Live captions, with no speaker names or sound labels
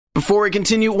Before we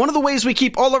continue, one of the ways we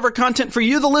keep all of our content for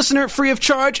you, the listener, free of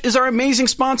charge is our amazing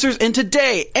sponsors, and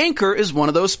today, Anchor is one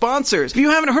of those sponsors. If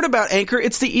you haven't heard about Anchor,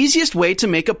 it's the easiest way to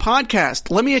make a podcast.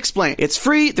 Let me explain. It's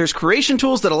free, there's creation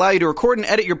tools that allow you to record and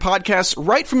edit your podcasts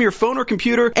right from your phone or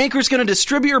computer. Anchor's going to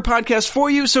distribute your podcast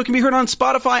for you so it can be heard on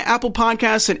Spotify, Apple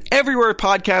Podcasts, and everywhere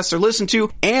podcasts are listened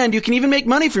to, and you can even make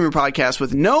money from your podcast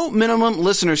with no minimum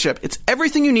listenership. It's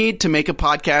everything you need to make a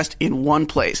podcast in one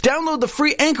place. Download the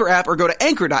free Anchor app or go to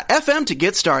anchor.fm to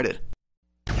get started.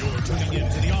 You're tuning in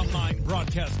to the online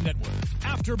broadcast network,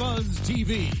 AfterBuzz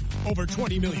TV. Over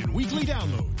 20 million weekly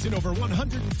downloads in over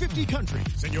 150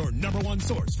 countries, and your number one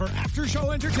source for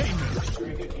after-show entertainment.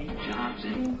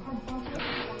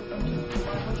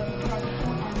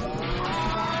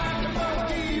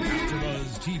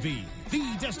 AfterBuzz TV,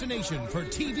 the destination for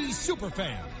TV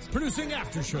superfans. Producing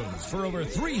aftershows for over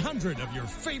 300 of your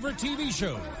favorite TV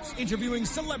shows, interviewing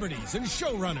celebrities and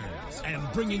showrunners, and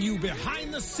bringing you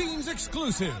behind-the-scenes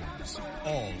exclusives.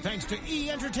 All thanks to E!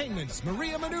 Entertainment's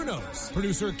Maria Menounos,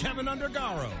 producer Kevin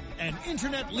Undergaro, and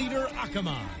internet leader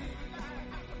Akamai.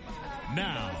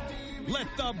 Now, let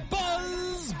the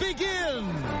buzz begin!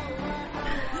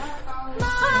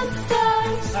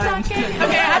 Monsters sucking.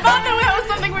 Okay, I thought that was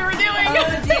something we were doing. Oh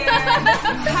dear.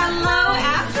 Hello,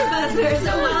 AfterBuzzers,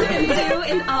 and welcome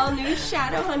to an all-new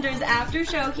Shadowhunters after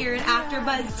show here at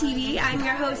AfterBuzz TV. I'm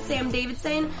your host, Sam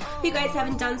Davidson. If you guys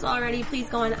haven't done so already, please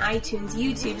go on iTunes,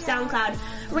 YouTube, SoundCloud,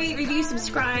 rate, review,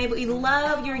 subscribe. We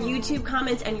love your YouTube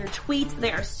comments and your tweets.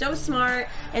 They are so smart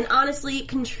and honestly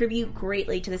contribute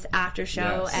greatly to this after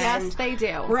show. Yes. And Yes, they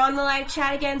do. We're on the live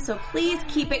chat again, so please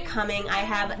keep it coming. I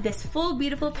have this full,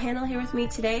 beautiful panel here with me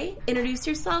today. Introduce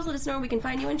yourselves. Let us know where we can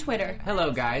find you on Twitter.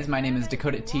 Hello, guys. My name is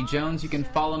Dakota T. Jones. You can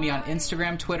follow me on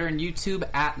Instagram, Twitter, and YouTube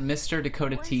at Mr.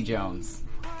 Dakota T. Jones.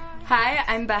 Hi,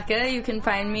 I'm Becca. You can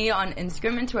find me on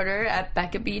Instagram and Twitter at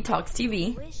Becca B Talks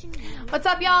TV. What's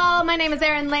up, y'all? My name is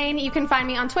Erin Lane. You can find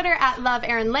me on Twitter at Love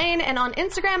Erin Lane and on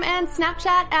Instagram and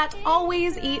Snapchat at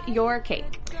Always Eat Your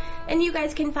Cake. And you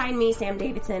guys can find me, Sam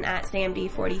Davidson, at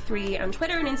SamD43 on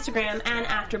Twitter and Instagram and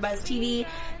AfterBuzzTV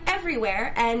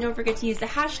everywhere. And don't forget to use the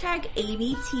hashtag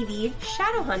ABTV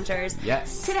Shadowhunters.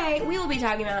 Yes. Today, we will be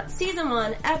talking about Season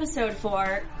 1, Episode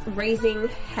 4, Raising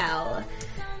Hell.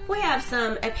 We have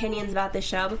some opinions about the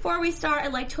show. Before we start,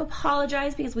 I'd like to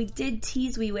apologize because we did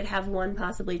tease we would have one,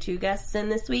 possibly two guests in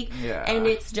this week, and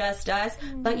it's just us.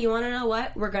 But you want to know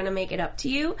what? We're going to make it up to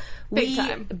you. Big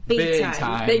time. Big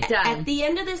time. Big time. At the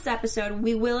end of this episode,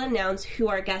 we will announce who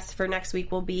our guests for next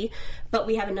week will be. But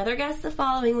we have another guest the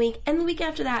following week, and the week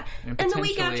after that, and the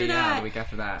week after that. The week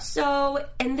after that. So,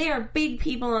 and they are big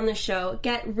people on the show.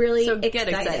 Get really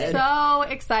excited. So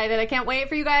excited. I can't wait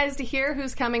for you guys to hear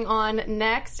who's coming on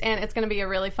next, and it's going to be a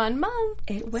really fun month.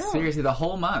 It will. Seriously, the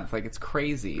whole month. Like, it's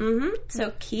crazy. Mm-hmm.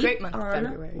 So keep Great month, on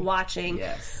February. watching.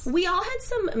 Yes. We all had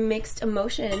some mixed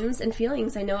emotions and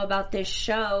feelings, I know, about this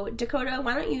show. Dakota,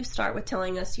 why don't you start with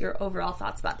telling us your overall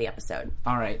thoughts about the episode?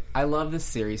 All right. I love this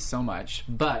series so much,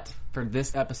 but for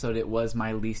this episode, it was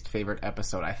my least favorite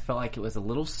episode. I felt like it was a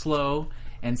little slow,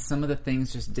 and some of the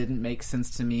things just didn't make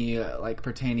sense to me, like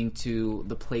pertaining to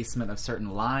the placement of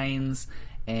certain lines.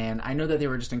 And I know that they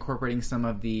were just incorporating some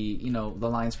of the, the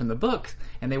lines from the book,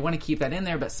 and they want to keep that in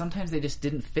there, but sometimes they just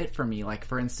didn't fit for me. Like,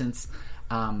 for instance,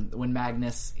 when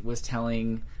Magnus was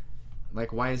telling,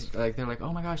 like, why is, like, they're like,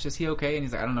 oh my gosh, is he okay? And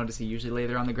he's like, I don't know, does he usually lay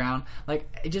there on the ground? Like,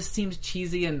 it just seems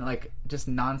cheesy and, like, just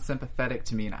non-sympathetic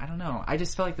to me, and I don't know. I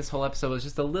just felt like this whole episode was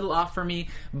just a little off for me,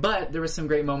 but there were some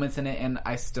great moments in it, and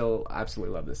I still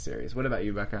absolutely love this series. What about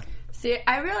you, Becca? See,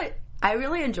 I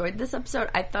really enjoyed this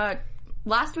episode. I thought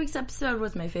last week's episode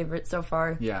was my favorite so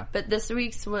far. Yeah. But this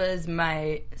week's was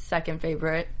my second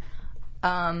favorite.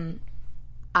 I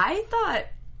thought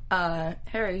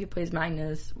Harry, who plays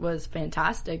Magnus, was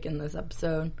fantastic in this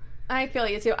episode. I feel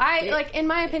you too. In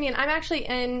my opinion, I'm actually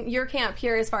in your camp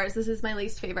here as far as this is my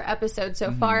least favorite episode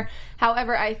so far.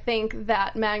 However, I think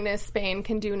that Magnus Spain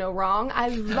can do no wrong. I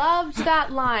loved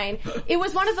that line. It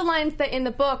was one of the lines that in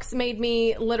the books made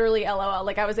me literally LOL.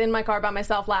 Like, I was in my car by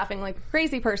myself laughing like a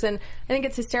crazy person. I think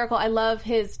it's hysterical. I love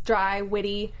his dry,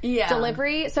 witty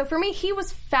delivery. So for me, he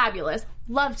was fabulous.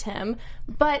 Loved him.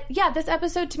 But yeah, this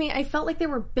episode to me, I felt like they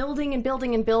were building and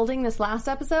building and building this last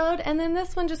episode, and then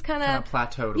this one just kind of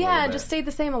plateaued a yeah, little bit. just stayed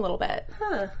the same a little bit.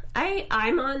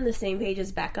 I'm on the same page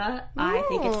as Becca. I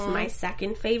think it's my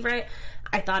second favorite.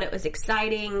 I thought it was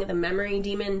exciting. The memory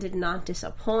demon did not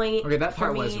disappoint. Okay, that for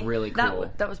part me. was really cool.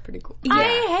 That was pretty cool.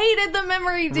 I hated the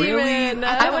memory demon. Really?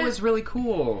 I thought it was really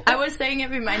cool. I was saying it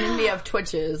reminded me of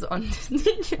Twitches on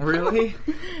Disney Channel. Really?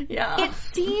 Yeah. It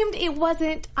seemed it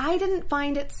wasn't. I didn't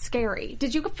find it scary.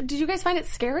 Did you guys find it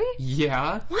scary?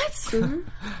 Yeah. What?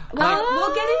 Well,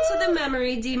 we'll get into the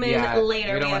memory demon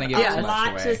later. we don't want to have give a too much lot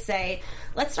away. to say.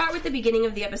 Let's start with the beginning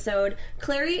of the episode.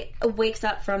 Clary wakes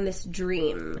up from this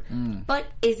dream. But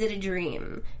is it a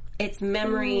dream? It's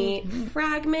memory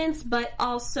fragments, but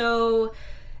also,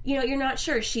 you're not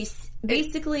sure. She's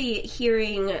basically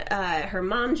hearing her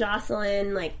mom,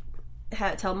 Jocelyn,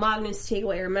 tell Magnus to take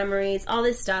away her memories, all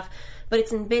this stuff, but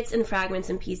it's in bits and fragments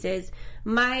and pieces.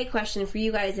 My question for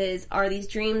you guys is, are these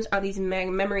dreams, are these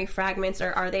memory fragments,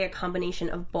 or are they a combination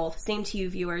of both? Same to you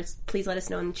viewers. Please let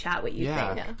us know in the chat what you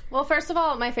think. Yeah. Well, first of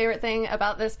all, my favorite thing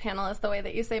about this panel is the way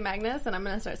that you say Magnus, and I'm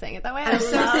going to start saying it that way. I'm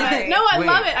so sorry. No, I Wait.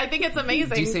 love it. I think it's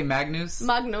amazing. Do you say Magnus?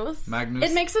 Magnus?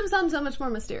 Magnus. It makes him sound so much more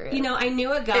mysterious. I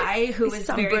knew a guy who It was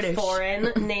sounds very British.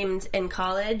 foreign, named in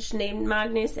college, named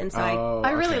Magnus, and so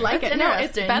I really like That's it. No,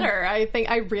 it's interesting. better. I think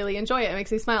I really enjoy it. It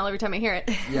makes me smile every time I hear it.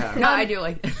 Yeah. No, I do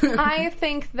like it. I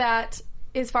think that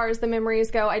as far as the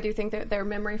memories go, I do think that they're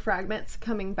memory fragments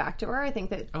coming back to her. I think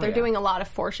that they're yeah. doing a lot of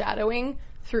foreshadowing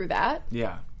through that.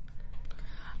 Yeah.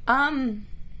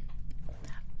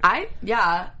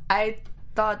 I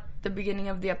thought the beginning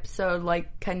of the episode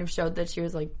kind of showed that she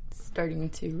was starting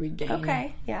to regain.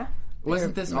 Okay, yeah.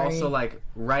 Wasn't this Mary. also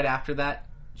right after that?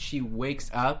 She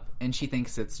wakes up and she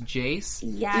thinks it's Jace.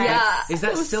 Yes. Is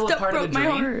that still a part of the broke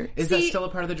my dream? heart. Is that still a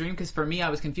part of the dream? Because for me, I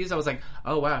was confused. I was like,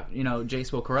 "Oh wow,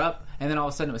 Jace woke her up," and then all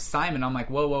of a sudden it was Simon. I'm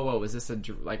like, "Whoa, whoa, whoa! Was this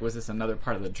was this another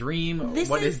part of the dream?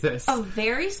 What is this?" A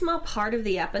very small part of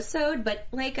the episode, but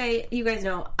you guys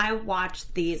know, I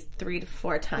watched these 3 to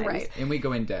 4 times. Right. And we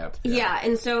go in depth. Yeah,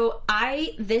 and so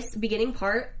this beginning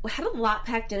part had a lot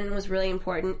packed in and was really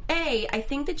important. I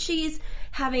think that she's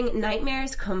having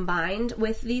nightmares combined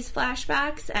with these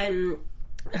flashbacks, and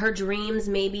her dreams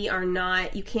maybe are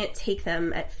not, you can't take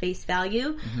them at face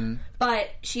value. But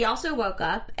she also woke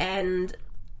up and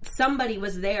somebody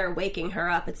was there waking her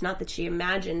up. It's not that she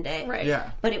imagined it. Right.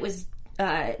 Yeah. But it was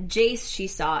Jace she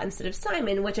saw instead of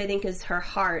Simon, which I think is her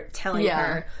heart telling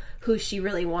her who she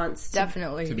really wants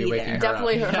Definitely. To be waking there. her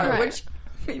Definitely up. her heart, Right. which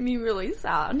made me really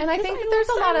sad. And I think that there's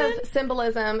a lot of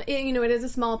symbolism. It is a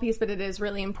small piece, but it is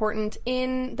really important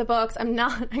in the books. I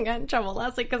got in trouble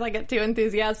last week because I get too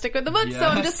enthusiastic with the books, so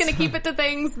I'm just going to keep it to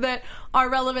things that are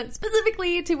relevant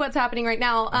specifically to what's happening right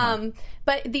now.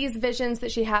 But these visions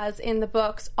that she has in the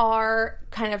books are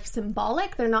kind of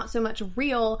symbolic. They're not so much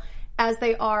real as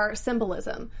they are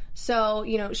symbolism. So,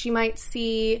 she might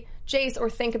see Jace or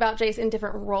think about Jace in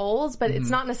different roles, but it's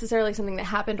not necessarily something that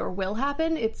happened or will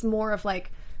happen. It's more of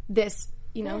this,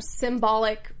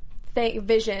 symbolic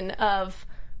vision of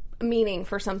meaning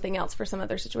for something else, for some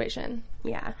other situation.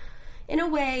 Yeah. In a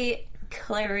way,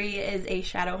 Clary is a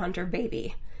Shadowhunter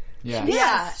baby. Yeah.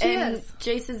 Yeah, she and is.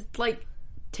 Jace is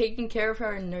taking care of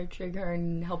her and nurturing her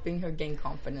and helping her gain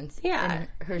confidence in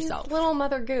herself. Little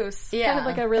Mother Goose. Yeah. Kind of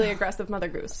like a really aggressive Mother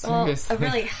Goose. Well, Seriously. a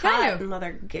really hot of.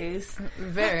 Mother Goose.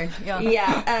 Very, yeah.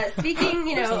 Yeah.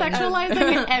 Speaking,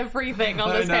 Sexualizing everything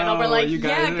on this panel. We're like, you guys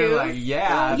yeah, are Goose. like,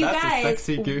 yeah, you that's guys, a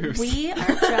sexy goose. we are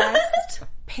just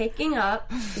picking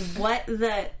up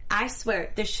I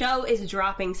swear, the show is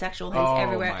dropping sexual hints Oh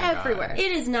everywhere. my God. Everywhere.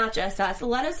 It is not just us.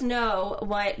 Let us know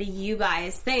what you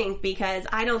guys think, because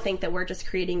I don't think that we're just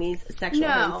creating these sexual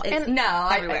No, hints. It's and- No,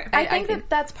 everywhere. I think that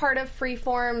that's part of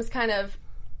Freeform's kind of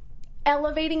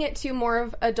elevating it to more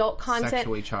of adult content,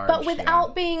 Sexually charged, but without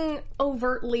yeah. being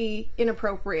overtly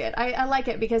inappropriate. I like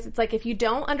it because it's if you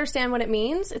don't understand what it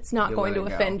means, it's not You going let to it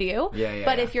go. offend you. Yeah,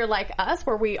 but yeah. if you're like us,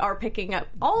 where we are picking up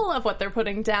all of what they're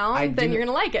putting down, then you're going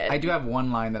to like it. I do have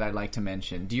one line that I'd like to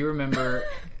mention. Do you remember?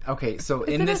 Okay, so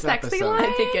in it a this sexy episode, line?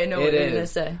 I think I know what it you're going to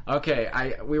is. say.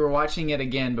 Okay, we were watching it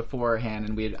again beforehand,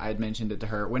 and I had mentioned it to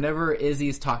her. Whenever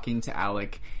Izzy's talking to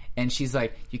Alec, and she's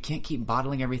like, "You can't keep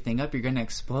bottling everything up; you're going to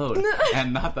explode,"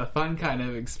 and not the fun kind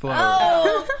of explode.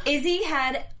 Oh. Izzy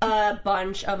had a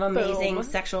bunch of amazing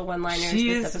sexual one-liners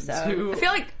She this is episode. too. I feel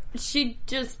like she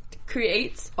just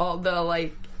creates all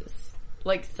the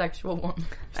sexual ones.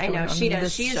 I know, she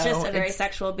does. She is just a very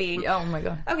sexual being. Oh my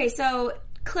god. Okay, so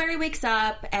Clary wakes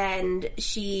up and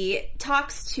she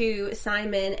talks to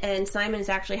Simon, and Simon is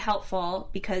actually helpful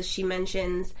because she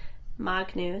mentions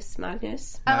Magnus.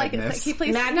 I like it. Magnus. He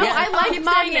plays. Magnus. No, I Keep like saying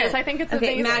Magnus. it. I think it's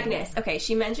Okay, amazing. Magnus. Okay,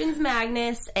 she mentions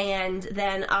Magnus, and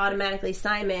then automatically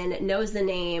Simon knows the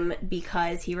name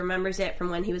because he remembers it from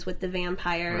when he was with the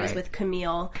vampires Right. with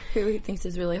Camille. Who he thinks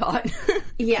is really hot.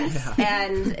 Yes,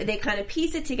 and they kind of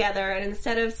piece it together, and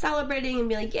instead of celebrating and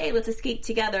be like, yay, let's escape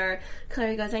together,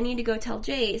 Clary goes, I need to go tell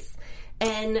Jace.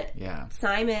 And Yeah.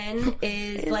 Simon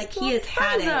is like, he has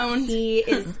friend had it. zoned. He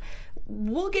is...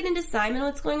 We'll get into Simon,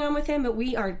 what's going on with him, but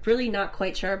we are really not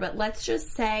quite sure. But let's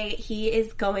just say he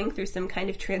is going through some kind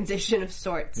of transition of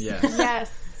sorts. Yes.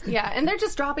 Yes. Yeah. And they're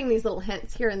just dropping these little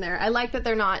hints here and there. I like that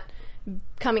they're not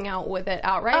coming out with it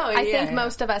outright. Oh, I think yeah.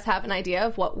 most of us have an idea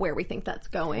of where we think that's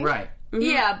going. Right.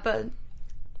 Yeah, but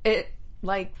it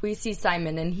like we see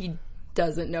Simon and he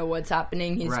doesn't know what's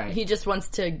happening. Right. He just wants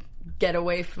to get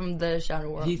away from the shadow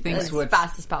world. He thinks as what's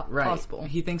fast as right. possible.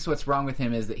 He thinks what's wrong with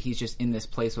him is that he's just in this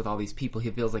place with all these people. He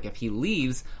feels like if he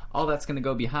leaves, all that's going to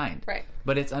go behind. Right.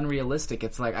 But it's unrealistic.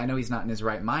 It's like, I know he's not in his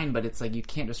right mind, but it's like you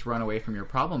can't just run away from your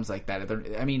problems like that.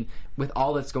 I mean, with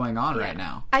all that's going on right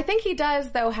now. I think he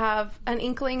does, though, have an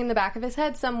inkling in the back of his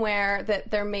head somewhere that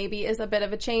there maybe is a bit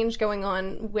of a change going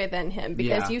on within him,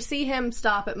 because Yeah. you see him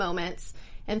stop at moments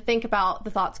and think about the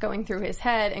thoughts going through his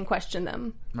head and question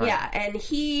them. Right. Yeah, and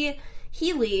he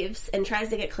leaves and tries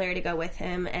to get Claire to go with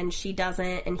him, and she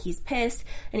doesn't, and he's pissed,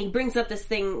 and he brings up this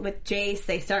thing with Jace.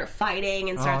 They start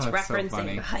fighting and starts that's so referencing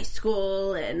funny. high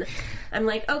school, and I'm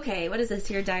like, okay, what is this,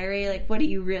 your diary? Like, what are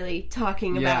you really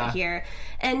talking about Yeah. here?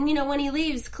 And, you know, when he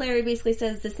leaves, Claire basically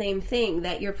says the same thing,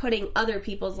 that you're putting other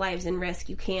people's lives in risk.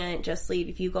 You can't just leave.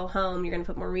 If you go home, you're going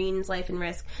to put Maureen's life in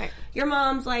risk, your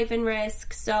mom's life in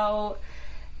risk, so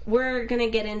we're going to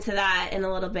get into that in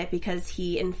a little bit, because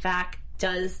he, in fact,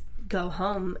 does go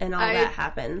home and all that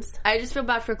happens. I just feel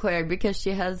bad for Claire because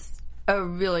she has a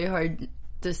really hard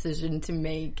decision to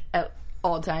make at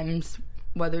all times,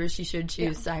 whether she should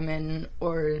choose Simon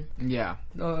or Yeah.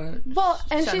 Well,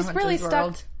 and she's Shadowhunter's really stuck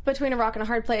world. between a rock and a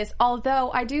hard place,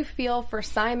 although I do feel for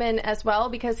Simon as well,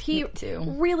 because he Me too.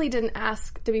 really didn't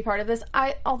ask to be part of this.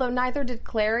 Although neither did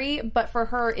Clary, but for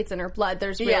her, it's in her blood.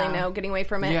 There's really Yeah. no getting away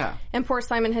from it. Yeah. And poor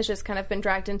Simon has just kind of been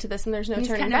dragged into this, and there's no he's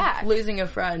turning kind of back. losing a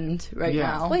friend right Yeah.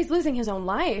 now. Well, he's losing his own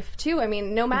life, too. I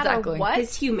mean, no matter Exactly. what.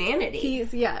 His humanity.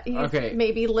 He's Okay.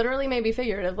 maybe literally, maybe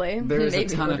figuratively. There's a Maybe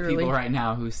ton of literally. people right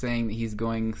now who's saying that he's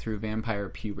going through vampire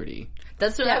puberty.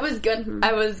 That's what I was going to say.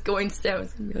 I was going to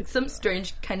be like some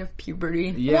strange kind of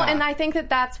puberty. Yeah. Well, and I think that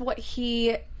that's what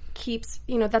he keeps,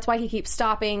 that's why he keeps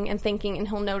stopping and thinking, and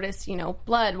he'll notice,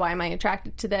 blood, why am I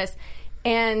attracted to this?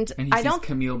 And And he I sees don't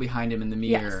Camille behind him in the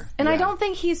mirror. Yes. And I Yeah. don't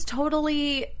think he's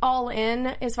totally all in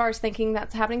as far as thinking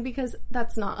that's happening, because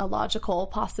that's not a logical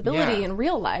possibility Yeah. in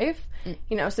real life.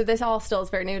 So this all still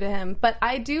is very new to him. But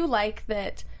I do like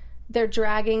that they're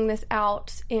dragging this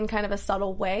out in kind of a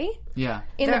subtle way. Yeah.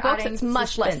 In They're the books, adding it's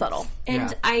much less suspense. subtle.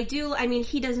 And Yeah.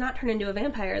 he does not turn into a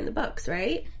vampire in the books,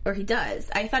 right? Or he does.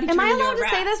 I thought he Am turned I into allowed a to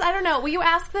rat. say this? I don't know. Will you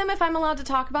ask them if I'm allowed to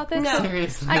talk about this? No.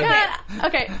 Seriously.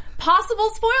 Okay. Possible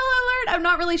spoiler alert. I'm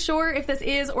not really sure if this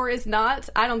is or is not.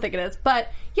 I don't think it is. But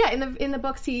yeah, in the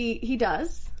books he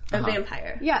does. A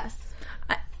vampire. Yes.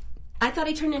 I thought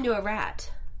he turned into a rat.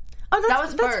 Oh, That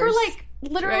was that's for first, like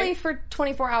literally right? for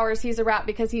 24 hours he's a rat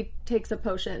because he takes a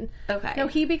potion. Okay. No,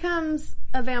 he becomes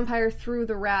a vampire through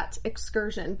the rat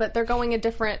excursion, but they're going a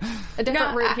different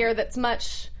route here that's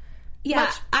much Yeah,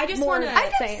 much I just more want to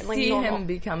insane, like See normal. him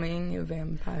becoming a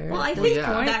vampire. Well, I think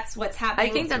yeah. that's what's happening.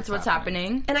 I think that's what's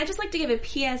happening. And I just like to give a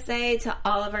PSA to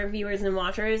all of our viewers and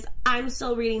watchers. I'm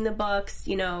still reading the books,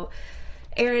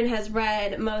 Erin has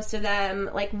read most of them.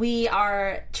 Like, we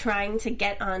are trying to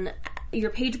get on your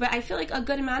page, but I feel like a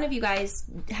good amount of you guys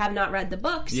have not read the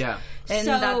books. Yeah. And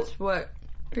so, that's what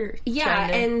you're yeah, trying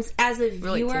to and as a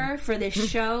relate viewer to. for this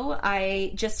show,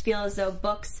 I just feel as though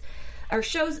books or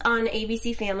shows on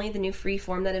ABC Family, the new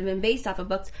Freeform that have been based off of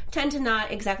books, tend to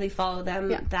not exactly follow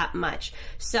them that much.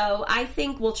 So I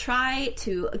think we'll try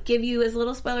to give you as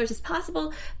little spoilers as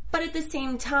possible, but at the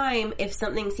same time, if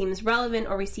something seems relevant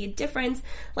or we see a difference,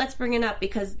 let's bring it up,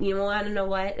 because I don't know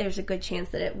what, there's a good chance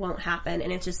that it won't happen,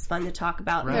 and it's just fun to talk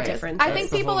about Right. the differences. I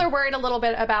think people are worried a little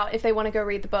bit about if they want to go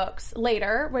read the books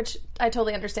later, which I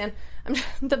totally understand.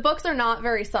 The books are not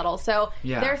very subtle, so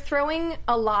Yeah. they're throwing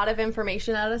a lot of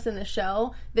information at us in the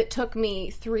show that took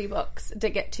me 3 books to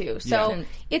get to. So Yeah.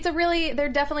 it's they're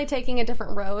definitely taking a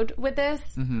different road with this,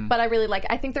 but I really like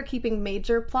it. I think they're keeping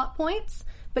major plot points,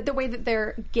 but the way that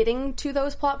they're getting to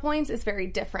those plot points is very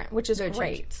different, which is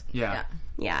great. Yeah.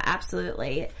 Yeah,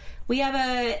 absolutely. We have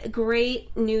a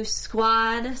great new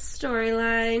squad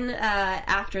storyline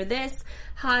after this.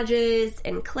 Hodges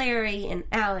and Clary and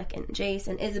Alec and Jace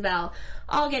and Isabel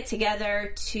all get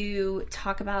together to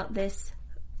talk about this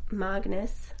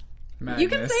Magnus. You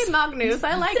can say Magnus.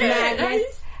 I like it.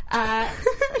 Magnus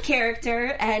character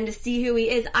and to see who he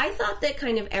is. I thought that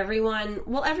kind of everyone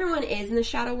is in the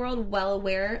Shadow World well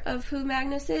aware of who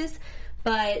Magnus is,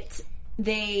 but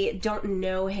they don't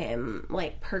know him,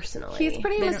 like, personally. He's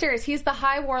pretty mysterious. He's the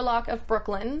High Warlock of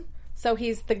Brooklyn, so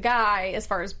he's the guy as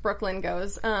far as Brooklyn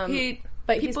goes. But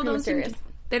he's pretty mysterious.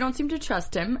 They don't seem to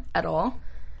trust him at all.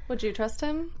 Would you trust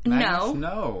him? Magnus,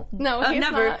 No, he's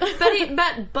never.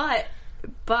 not.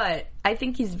 But I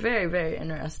think he's very, very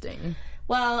interesting.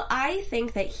 Well, I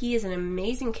think that he is an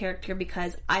amazing character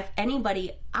because I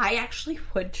actually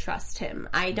would trust him.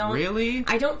 I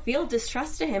don't feel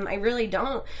distrust to him. I really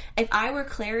don't. If I were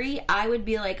Clary, I would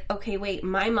be like, okay, wait,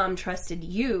 my mom trusted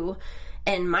you,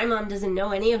 and my mom doesn't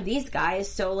know any of these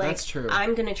guys, so, like, that's true.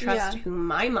 I'm going to trust who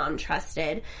my mom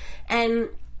trusted. And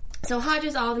so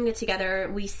Hodges, all of them get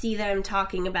together. We see them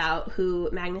talking about who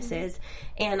Magnus is,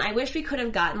 and I wish we could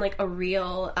have gotten, like, a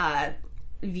real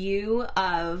view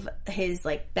of his,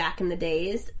 like, back in the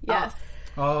days. Yes.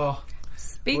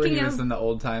 Speaking of in the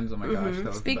old times, oh my gosh. That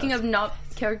was speaking of not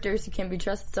characters who can't be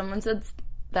trusted, someone said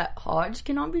that Hodge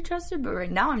cannot be trusted, but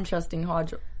right now I'm trusting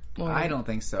Hodge more. I don't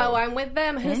think so. Oh, I'm with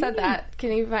them. Who said that?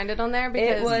 Can you find it on there?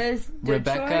 Because it was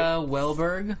Rebecca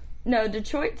Wellberg. No,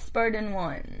 Detroit Spartan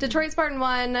 1. Detroit Spartan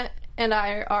 1 and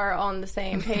I are on the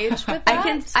same page with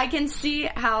that. I can see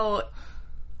how,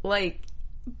 like,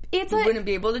 wouldn't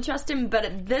be able to trust him, but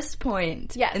at this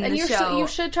point, yes, in and the show, you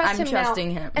should trust him. I'm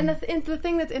trusting him. And the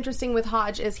thing that's interesting with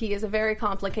Hodge is he is a very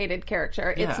complicated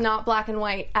character. Yeah. It's not black and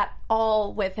white at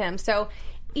all with him. So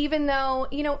even though,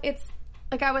 it's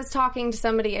like I was talking to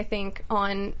somebody, I think,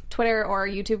 on Twitter or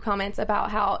YouTube comments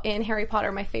about how in Harry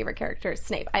Potter, my favorite character is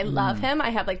Snape. I love him.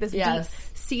 I have, like, this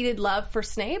deep-seated love for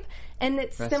Snape. And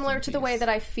it's similar to the way that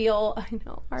I feel. I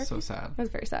know. Artie, so sad. It was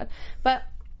very sad. But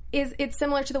it's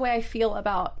similar to the way I feel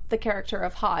about the character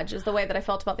of Hodge, is the way that I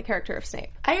felt about the character of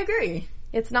Snape. I agree.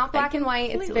 It's not black and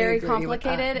white. It's very agree with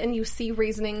complicated, that. and you see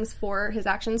reasonings for his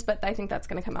actions, but I think that's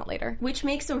going to come out later. Which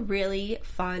makes a really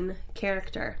fun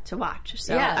character to watch.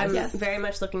 So Yes. I'm Yes. very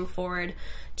much looking forward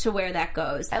to where that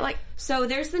goes. So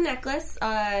there's the necklace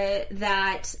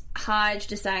that Hodge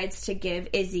decides to give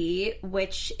Izzy,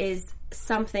 which is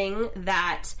something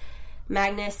that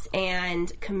Magnus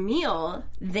and Camille,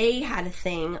 they had a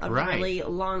thing a really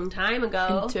long time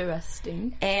ago.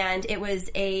 Interesting. And it was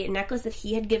a necklace that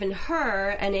he had given her,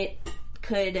 and it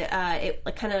could, it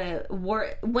kind of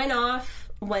went off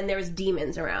when there was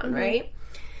demons around, right?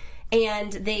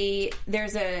 And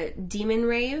there's a demon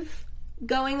rave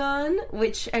going on,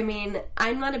 which, I mean,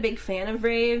 I'm not a big fan of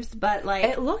raves, but, like,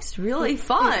 it looks really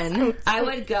fun. I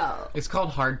would go. It's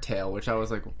called Hardtail, which I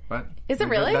was like, what? Is it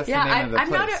really? That's the name of the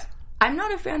place. I'm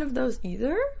not a fan of those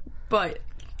either, but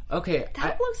okay,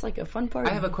 that looks like a fun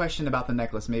party. I have a question about the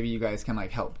necklace. Maybe you guys can,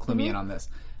 like, help clue me in on this.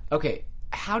 Okay,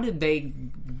 how did they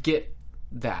get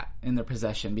that in their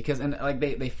possession? Because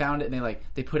they found it and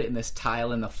they put it in this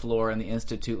tile in the floor in the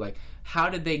institute. Like, how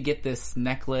did they get this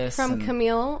necklace from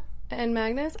Camille and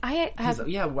Magnus? I have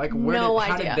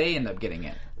how did they end up getting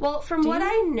it? Well, from what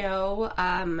I know,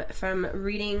 from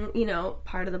reading,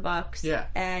 part of the books,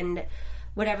 and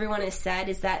what everyone has said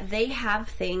is that they have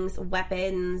things,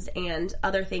 weapons and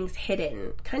other things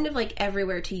hidden, kind of like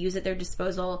everywhere to use at their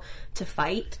disposal to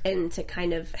fight and to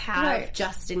kind of have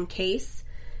just in case.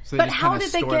 So they how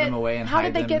did they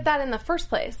get that in the first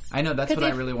place? I know, that's what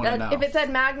I really want to know. If it said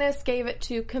Magnus gave it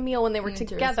to Camille when they were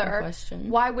together,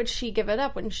 why would she give it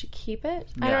up? Wouldn't she keep it?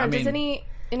 I don't know. Does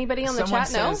anybody on the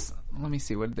chat know? Let me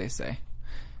see. What did they say?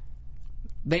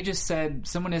 They just said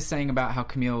someone is saying about how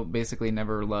Camille basically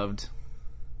never loved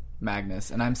Magnus,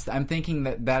 and I'm thinking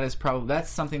that's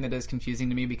something that is confusing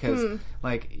to me because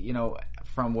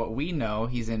from what we know,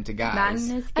 he's into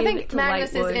guys. I think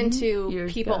Magnus is into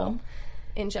people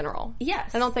in general.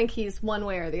 Yes, I don't think he's one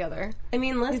way or the other. I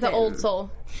mean, listen, he's an old soul.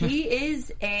 He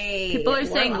is a people are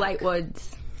saying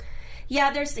Lightwoods.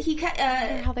 Yeah,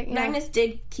 Magnus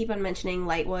did keep on mentioning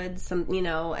Lightwoods,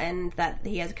 and that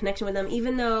he has a connection with them,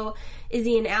 even though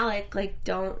Izzy and Alec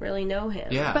don't really know him.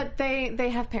 Yeah, but they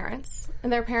have parents,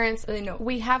 and their parents they know.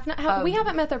 We haven't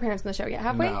met their parents in the show yet,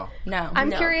 have we? No.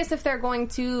 I'm curious if they're going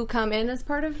to come in as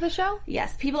part of the show.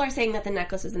 Yes, people are saying that the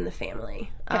necklace is in the family.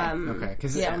 Okay,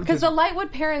 because the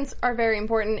Lightwood parents are very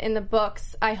important in the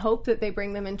books. I hope that they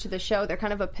bring them into the show. They're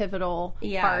kind of a pivotal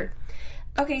part.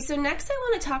 Okay, so next I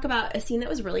want to talk about a scene that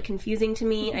was really confusing to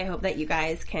me. I hope that you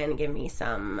guys can give me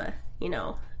some,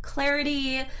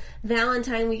 clarity.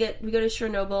 Valentine, we go to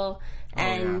Chernobyl,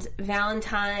 and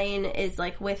Valentine is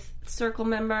like with Circle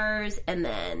members, and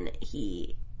then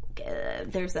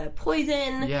there's a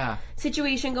poison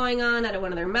situation going on out of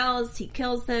one of their mouths. He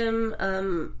kills them.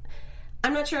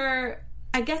 I'm not sure.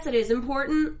 I guess it is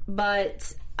important,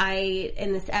 but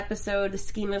in this episode, the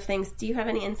scheme of things, do you have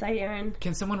any insight, Aaron?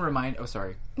 Can someone remind... Oh,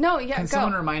 sorry. No, yeah, Can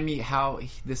someone remind me how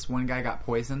this one guy got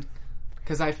poisoned?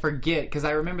 Because I forget. Because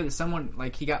I remember that someone,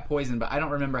 he got poisoned, but I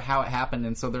don't remember how it happened.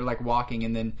 And so they're, walking,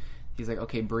 and then he's like,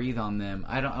 okay, breathe on them.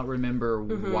 I don't remember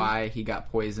why he got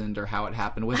poisoned or how it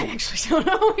happened. I actually don't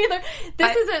know either.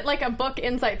 This isn't a book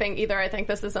insight thing either. I think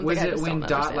this is something I just don't understand.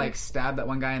 Was it when Dot stabbed that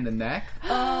one guy in the neck?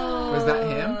 Oh. Was that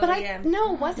him? But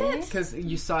no, was it? Because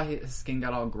you saw his skin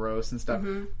got all gross and stuff.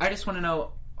 I just want to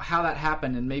know how that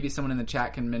happened, and maybe someone in the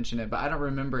chat can mention it, but I don't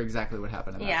remember exactly what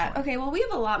happened in that point. Okay, well, we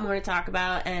have a lot more to talk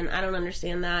about, and I don't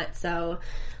understand that, so...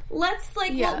 Let's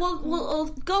we'll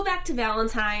go back to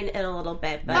Valentine in a little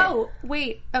bit. But... Oh,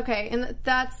 wait. Okay, and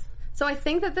that's so. I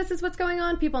think that this is what's going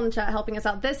on. People in the chat helping us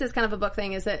out. This is kind of a book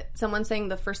thing. Is that someone saying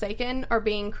the Forsaken are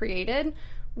being created,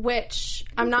 which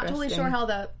I'm not totally sure how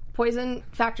the poison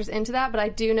factors into that, but I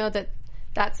do know that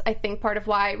that's I think part of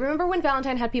why. Remember when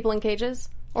Valentine had people in cages?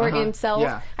 Or in cells.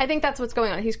 Yeah. I think that's what's going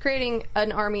on. He's creating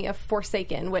an army of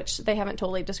Forsaken, which they haven't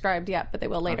totally described yet, but they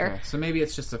will later. Okay. So maybe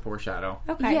it's just a foreshadow.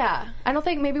 Okay. Yeah. I don't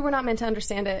think maybe we're not meant to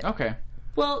understand it. Okay.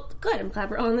 Well, good. I'm glad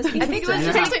we're all on this page. I think it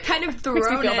was just kind of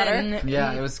thrown in. Better.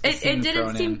 Yeah, it was. It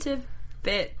didn't seem to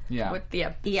fit with the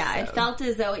episode. Yeah, it felt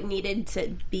as though it needed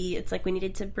to be. It's like we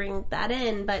needed to bring that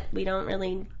in, but we don't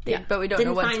really. But we don't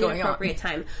know what's going on. Didn't find an appropriate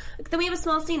time. Then we have a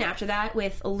small scene after that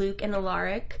with Luke and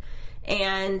Alaric,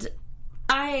 and.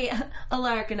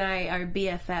 Alaric and I are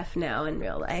BFF now in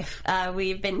real life.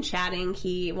 We've been chatting.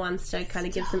 He wants to kind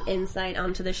of give some insight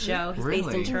onto the show. He's based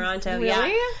in Toronto. Really?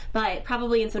 Yeah. But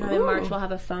probably sometime in March we'll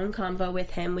have a phone convo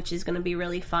with him, which is going to be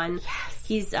really fun. Yes.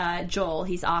 He's Joel.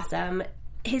 He's awesome.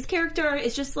 His character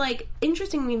is just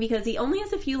interesting to me because he only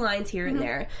has a few lines here and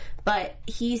there, but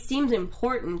he seems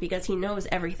important because he knows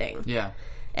everything. Yeah.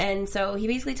 And so he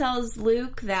basically tells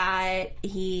Luke that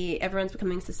everyone's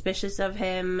becoming suspicious of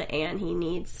him and he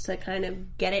needs to kind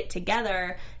of get it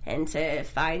together and to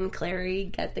find Clary,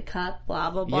 get the cup,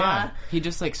 blah, blah, blah. Yeah, he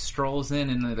just strolls in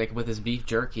and with his beef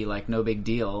jerky, no big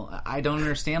deal. I don't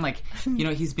understand,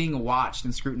 he's being watched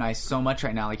and scrutinized so much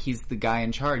right now. He's the guy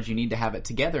in charge. You need to have it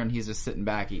together, and he's just sitting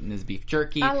back eating his beef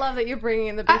jerky. I love that you're bringing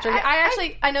in the beef jerky.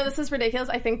 I know this is ridiculous.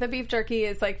 I think the beef jerky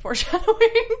is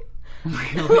foreshadowing.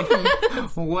 Really?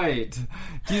 Wait.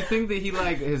 Do you think that he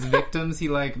his victims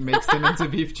makes them into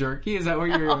beef jerky? Is that what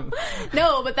you're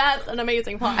No, but that's an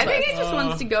amazing plot. I think he just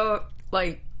wants to go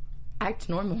act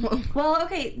normal. Well,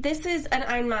 okay, this is and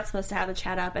I'm not supposed to have the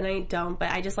chat up and I don't, but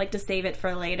I just like to save it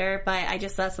for later, but I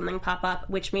just saw something pop up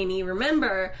which made me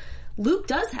remember Luke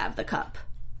does have the cup.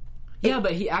 Yeah,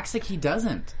 but he acts like he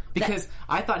doesn't. Because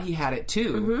I thought he had it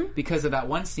too, because of that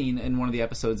one scene in one of the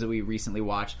episodes that we recently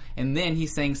watched. And then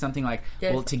he's saying something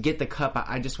well, to get the cup,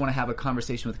 I just want to have a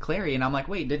conversation with Clary. And I'm like,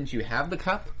 wait, didn't you have the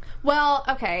cup? Well,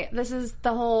 okay, this is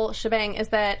the whole shebang, is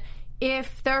that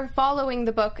if they're following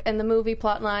the book and the movie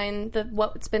plotline,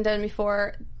 what's been done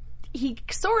before, he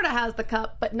sort of has the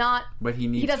cup, but not... But he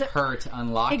needs her to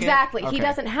unlock exactly. it? Exactly. He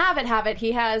doesn't have it.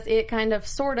 He has it kind of,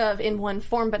 sort of, in one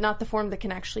form, but not the form that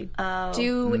can actually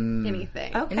do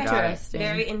anything. Okay. Interesting.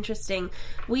 Very interesting.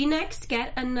 We next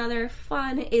get another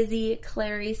fun Izzy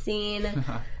Clary scene.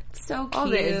 So cute. All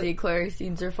the Izzy Clary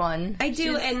scenes are fun. I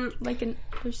do, She's and...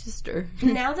 her sister.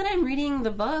 Now that I'm reading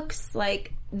the books,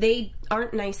 they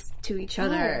aren't nice to each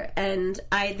other, and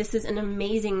this is an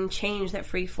amazing change that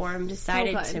Freeform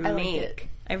decided to make.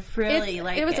 I really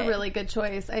like it. It was a really good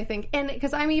choice, I think, and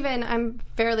because I'm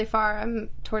fairly far. I'm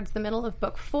towards the middle of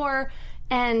book 4,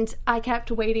 and I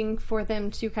kept waiting for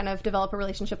them to kind of develop a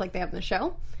relationship like they have in the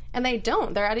show, and they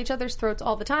don't. They're at each other's throats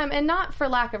all the time, and not for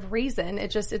lack of reason.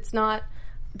 It's not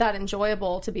that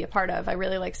enjoyable to be a part of. I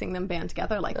really like seeing them band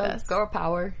together like this. Girl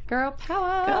power. Girl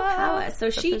power. Girl power. So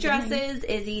she dresses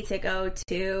Izzy to go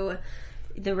to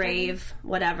the rave,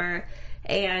 whatever,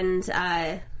 and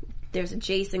there's a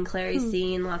Jason Clary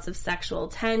scene, lots of sexual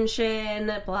tension,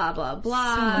 blah, blah,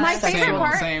 blah. My favorite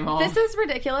part, this is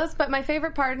ridiculous, but my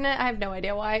favorite part in it, I have no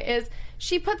idea why, is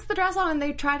she puts the dress on and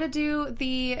they try to do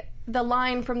the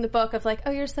line from the book of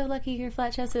oh, you're so lucky, you're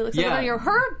flat-chested, it looks like you're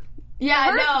her.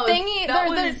 Yeah, her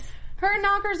thingy, her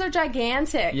knockers are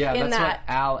gigantic. Yeah, that's what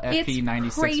Al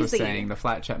FP96 was saying. The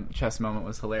flat chest moment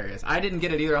was hilarious. I was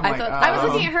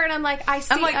looking at her and I'm like,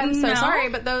 I'm so sorry,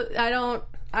 but I don't.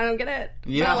 I don't get it.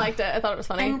 Yeah. But I liked it. I thought it was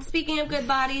funny. And speaking of good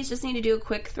bodies, just need to do a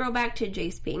quick throwback to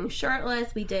Jace being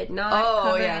shirtless. We did not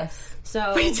cover yes. it. So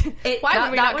Why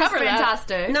did we not was cover that?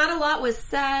 fantastic. not a lot was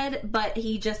said, but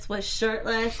he just was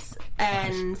shirtless.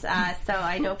 And so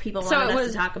I know people wanted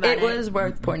us to talk about it. It was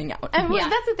worth pointing out. And Yeah.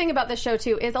 that's the thing about this show,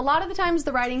 too, is a lot of the times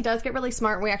the writing does get really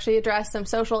smart. We actually address some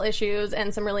social issues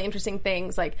and some really interesting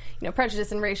things like,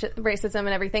 prejudice and racism and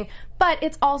everything. But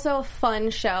it's also a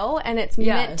fun show, and it's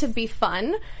meant to be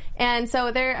fun. And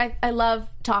so I love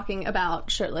talking about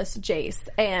shirtless Jace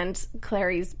and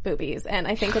Clary's boobies, and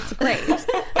I think it's great.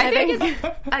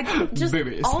 I think just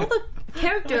Boobies. all the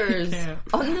characters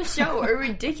on the show are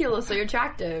ridiculously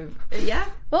attractive. Yeah.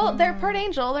 Well, they're part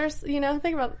angel. There's,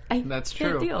 think about That's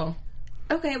Good true. deal.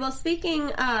 Okay, well, speaking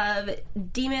of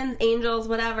demons, angels,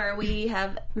 whatever, we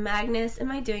have Magnus. Am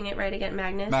I doing it right again?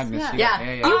 Magnus? Magnus,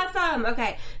 Yeah. Awesome.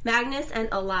 Okay. Magnus and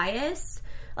Elias.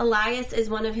 Elias is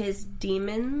one of his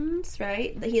demons,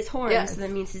 right? He has horns, Yes. so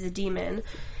that means he's a demon.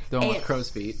 The one with And- crow's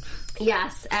feet.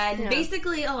 Yes, and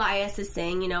basically Elias is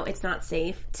saying, it's not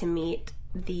safe to meet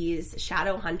these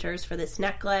shadow hunters for this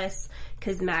necklace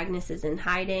because Magnus is in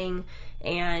hiding,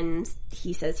 and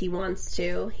he says he wants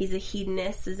to. He's a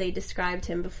hedonist, as they described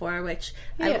him before, which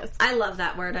I love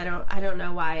that word. I don't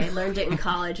know why. I learned it in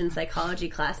college in psychology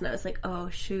class, and I was like, oh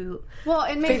shoot. Well,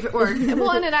 it makes Favorite word.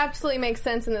 well, and it absolutely makes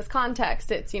sense in this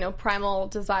context. It's primal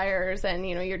desires, and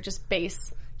you're just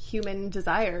base human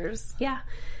desires. Yeah,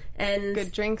 and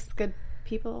Good drinks, good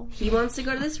people. he wants to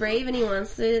go to this rave and he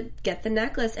wants to get the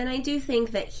necklace, and I do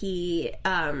think that he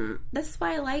that's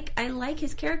why I like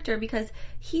his character, because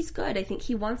he's good. I think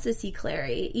he wants to see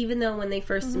Clary, even though when they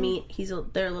 1st meet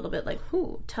they're a little bit like,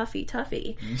 ooh,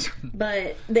 toughy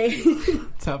but they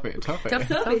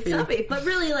toughy, but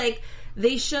really, like,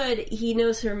 he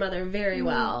knows her mother very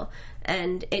well,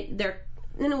 and they're,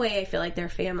 in a way, I feel like they're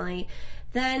family.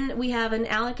 Then we have an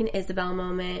Alec and Isabel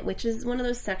moment, which is one of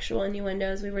those sexual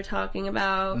innuendos we were talking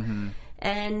about.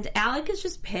 And Alec is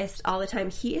just pissed all the time.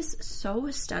 He is so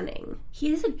stunning.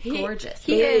 He is gorgeous.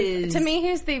 He is. To me,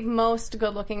 he's the most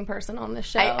good-looking person on the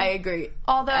show. I agree.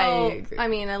 Although, I agree.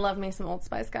 I love me some Old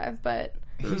Spice guy, but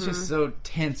He's just so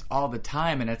tense all the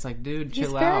time, and it's like, dude, he's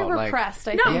chill very out. repressed.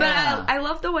 I No, think. but I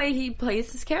love the way he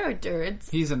plays his character. I think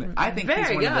he's Very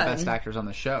one of the good. best actors on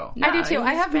the show. I do too. he's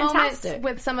I have fantastic. moments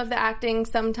with some of the acting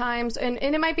sometimes, and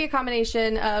it might be a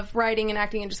combination of writing and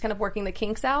acting and just kind of working the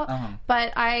kinks out.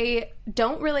 But I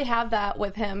don't really have that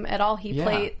with him at all. He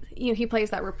plays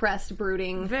that repressed,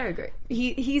 brooding. Very great.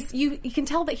 You can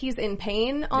tell that he's in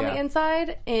pain on the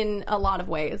inside in a lot of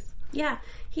ways. Yeah,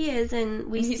 he is, and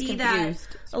we He's see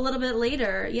confused. that a little bit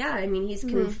later. Yeah, he's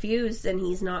confused and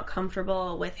he's not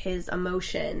comfortable with his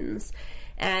emotions.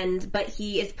 But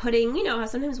he is putting, how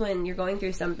sometimes when you're going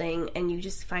through something and you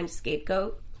just find a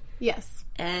scapegoat, Yes.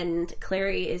 and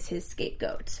Clary is his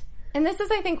scapegoat. And this is,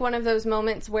 I think, one of those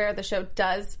moments where the show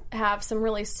does have some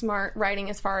really smart writing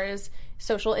as far as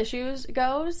social issues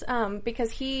goes,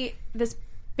 because this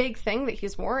big thing that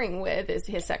he's warring with is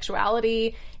his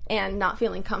sexuality and not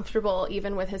feeling comfortable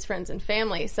even with his friends and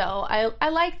family. So I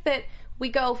like that we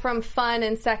go from fun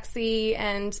and sexy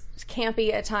and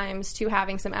campy at times to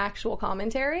having some actual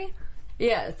commentary.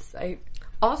 Yes. I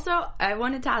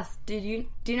wanted to ask, do you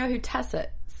know who Tessa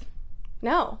is?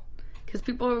 No. Because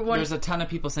people were There's a ton of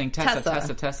people saying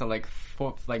Tessa,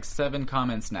 like 7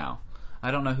 comments now. I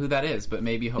don't know who that is, but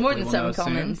maybe hopefully More than we'll 7 know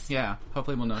comments. soon. Yeah,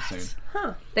 hopefully we'll know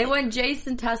soon. They want Jace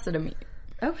and Tessa to meet.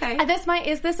 Okay.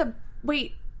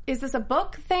 Is this a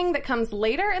book thing that comes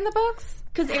later in the books?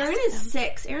 Because Aaron is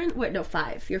 6. Aaron,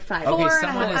 5. You're 5. Okay, Or-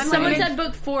 Someone said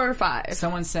book 4 or 5.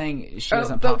 Someone's saying she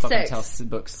doesn't book pop up 6. until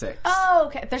book 6. Oh,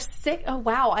 okay. There's 6. Oh,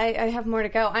 wow. I have more to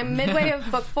go. I'm midway of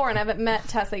book 4 and I haven't met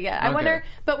Tessa yet. I Okay. wonder,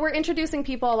 but we're introducing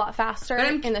people a lot faster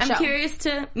But in the show. I'm curious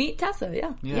to meet Tessa,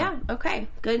 yeah. Yeah, okay.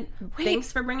 Good.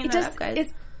 Thanks for bringing that up,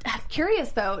 guys. I'm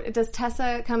curious, though. Does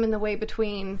Tessa come in the way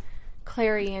between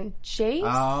Clary and Jace?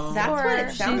 Oh, That's what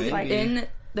it sounds Maybe. like. In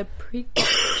the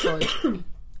prequel.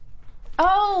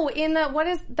 Oh, in the, what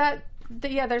is that?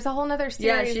 There's a whole nother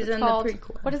series. she's it's in the called,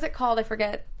 prequel. What is it called? I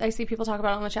forget. I see people talk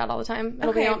about it on the chat all the time.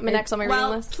 It'll be on, next on my reading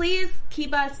list. Please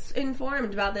keep us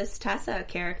informed about this Tessa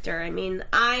character. I mean,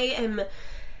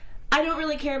 I don't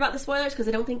really care about the spoilers because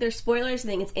I don't think they're spoilers. I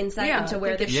think it's insight Yeah, into I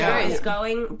where the think show it's is great.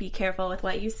 going. Be careful with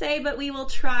what you say, but we will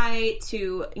try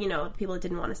to, people that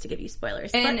didn't want us to give you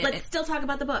spoilers. And- but let's still talk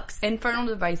about the books. Infernal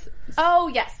Devices. Oh,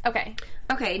 yes. Okay.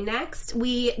 Okay, next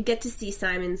we get to see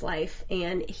Simon's life,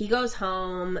 and he goes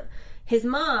home. His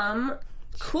mom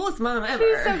Coolest mom ever.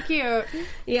 He's so cute.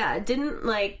 Yeah,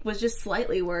 was just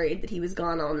slightly worried that he was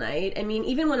gone all night. I mean,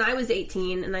 even when I was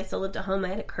 18 and I still lived at home, I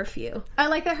had a curfew. I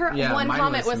like that her one mine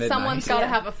comment was was midnight. someone's got to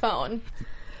have a phone.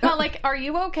 Not like, are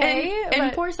you okay?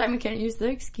 And poor Simon can't use the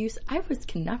excuse, I was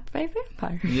kidnapped by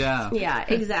vampires. Yeah. Yeah,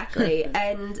 exactly.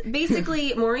 And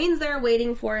basically, Maureen's there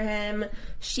waiting for him.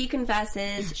 She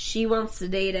confesses. She wants to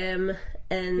date him.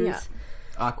 And... Yeah.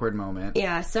 Awkward moment.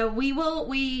 Yeah, so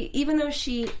even though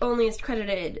she only is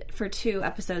credited for 2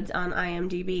 episodes on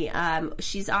IMDb,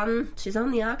 she's on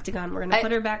the Octagon. We're gonna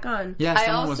put her back on. Yeah,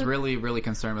 someone was really, really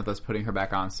concerned with us putting her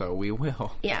back on, so we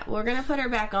will. Yeah, we're gonna put her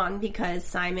back on because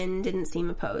Simon didn't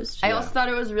seem opposed. I also thought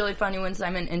it was really funny when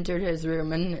Simon entered his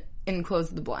room and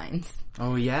closed the blinds.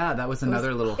 Oh yeah, that was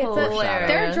another little hilarious. foreshadow.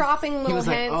 They're dropping little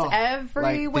hints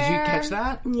everywhere. Did you catch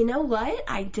that? You know what?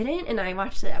 I didn't, and I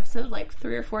watched the episode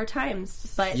 3 or 4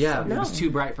 times. But Yeah, no. it was too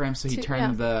bright for him, so he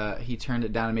turned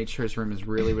it down and made sure his room is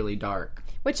really, really dark.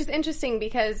 Which is interesting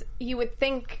because you would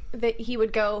think that he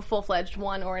would go full-fledged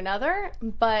one or another,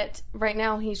 but right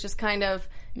now he's just kind of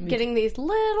getting these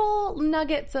little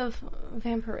nuggets of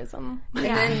vampirism. And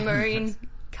then Maureen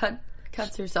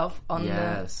cuts herself on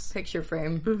Yes. the picture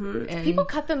frame. And People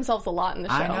cut themselves a lot in the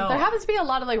show. I know. There happens to be a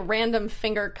lot of random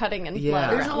finger cutting and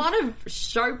blood. there's a around. lot of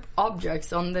sharp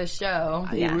objects on this show.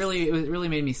 It really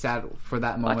made me sad for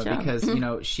that moment out. because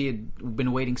she had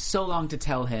been waiting so long to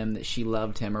tell him that she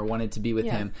loved him or wanted to be with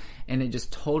him, and it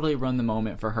just totally ruined the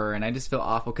moment for her. And I just feel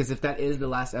awful because if that is the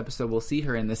last episode we'll see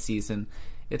her in this season,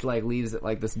 it leaves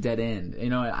it this dead end.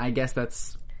 I guess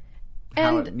that's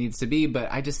how it needs to be, but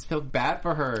I just felt bad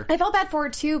for her. I felt bad for her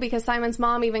too because Simon's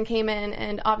mom even came in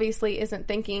and obviously isn't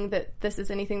thinking that this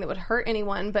is anything that would hurt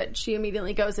anyone, but she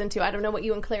immediately goes into, I don't know what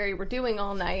you and Clary were doing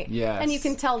all night. Yes. And you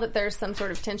can tell that there's some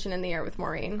sort of tension in the air with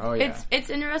Maureen. Oh yeah. It's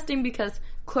interesting because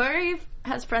Clary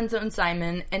has friend-zoned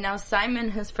Simon, and now Simon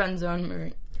has friend-zoned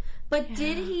Maureen. But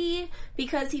did he,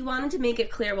 because he wanted to make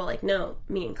it clear, no,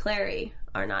 me and Clary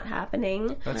are not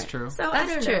happening. That's true. So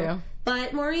That's I don't know. true.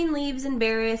 But Maureen leaves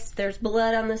embarrassed. There's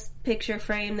blood on this picture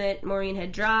frame that Maureen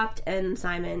had dropped, and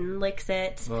Simon licks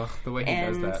it. Ugh, the way he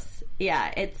does that.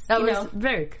 Yeah, it's, That was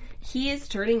very he is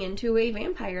turning into a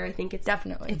vampire. I think it's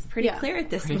Definitely. It's pretty clear at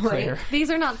this point. clear. These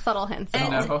are not subtle hints.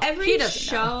 And No. every He doesn't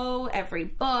show, every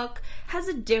book has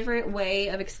a different way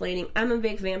of explaining. I'm a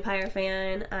big vampire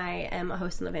fan. I am a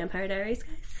host on the Vampire Diaries,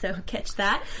 guys, so catch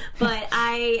that. But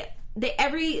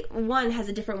every one has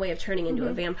a different way of turning into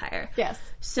a vampire. Yes.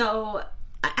 So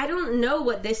I don't know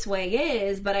what this way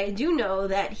is, but I do know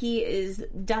that he is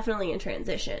definitely in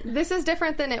transition. This is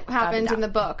different than it happened in the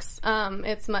books.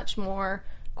 It's much more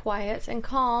quiet and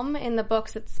calm. In the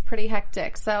books, it's pretty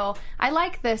hectic. So I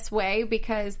like this way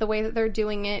because the way that they're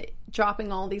doing it,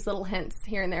 dropping all these little hints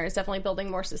here and there, is definitely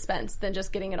building more suspense than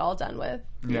just getting it all done with.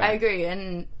 Yeah. I agree,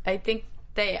 and I think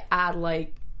they add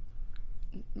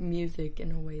music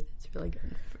in a way that's really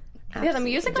good. Yeah, the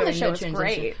music on the During show the is transition.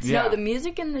 great. Yeah. No, the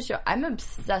music in the show, I'm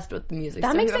obsessed with the music.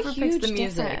 That so makes a whoever huge picks the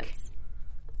music, difference.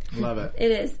 Love it.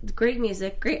 It is great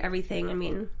music, great everything. I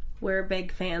mean, we're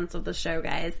big fans of the show,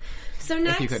 guys. So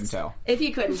next, If you couldn't tell. If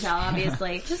you couldn't tell,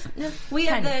 obviously. We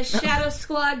have the Shadow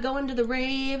Squad going to the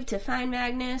rave to find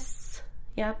Magnus.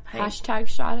 Yep. Hashtag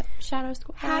Shadow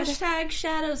Squad. Hashtag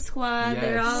Shadow Squad. Yes.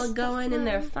 They're all going in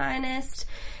their finest.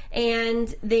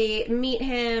 And they meet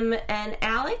him, and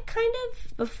Alec kind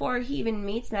of, before he even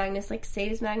meets Magnus,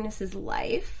 saves Magnus's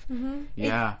life. Mm-hmm.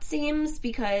 Yeah. It seems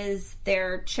because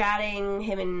they're chatting,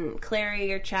 him and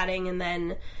Clary are chatting, and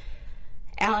then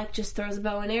Alec just throws a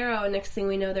bow and arrow, and next thing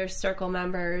we know, they're Circle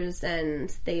members,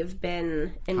 and they've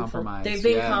been Compromised, They've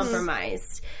been yes.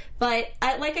 compromised. But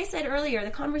like I said earlier,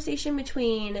 the conversation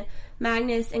between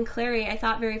Magnus and Clary, I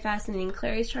thought very fascinating.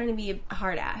 Clary's trying to be a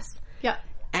hard ass. Yeah.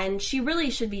 And she really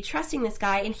should be trusting this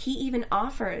guy, and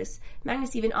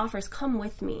Magnus even offers, come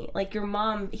with me. Your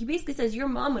mom, he basically says, your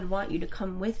mom would want you to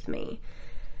come with me.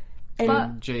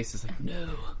 And Jace is like, no.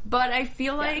 But I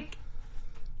feel like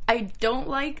I don't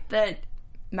like that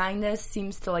Magnus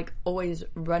seems to always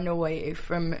run away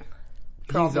from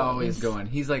problems. He's always going.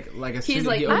 He's like as soon He's as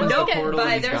like, he I opens don't the get portal,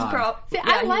 by. he's There's gone. problems. See,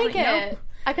 I like it.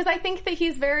 Because I think that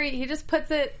he just puts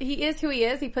it, he is who he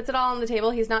is. He puts it all on the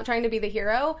table. He's not trying to be the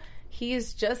hero.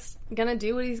 He's just going to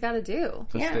do what he's got to do.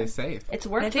 To stay safe. it's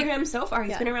worked for him so far.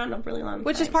 He's been around a really long time.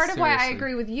 Which is part of why I Seriously.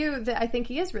 agree with you that I think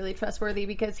he is really trustworthy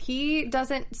because he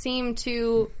doesn't seem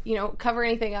to, cover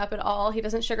anything up at all. He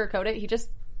doesn't sugarcoat it. He just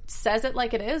says it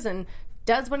like it is and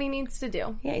does what he needs to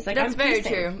do. Yeah, he's like, That's I'm very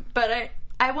peacing. true. But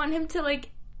I want him to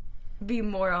be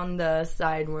more on the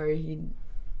side where he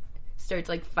starts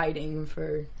fighting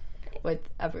for with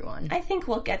everyone. I think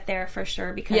we'll get there for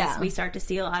sure because we start to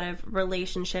see a lot of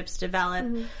relationships develop.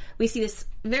 We see this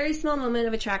very small moment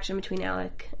of attraction between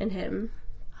Alec and him.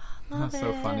 That's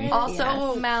so funny.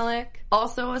 Also, Malik.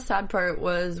 Also, a sad part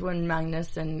was when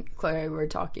Magnus and Clary were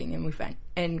talking,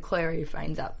 and Clary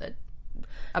finds out that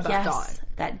about Dot.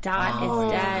 That Dot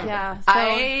is dead. Yeah. So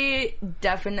I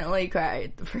definitely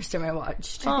cried the first time I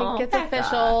watched. I think it's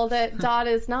official that Dot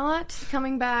is not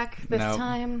coming back this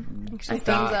time. I think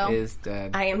Dot so. is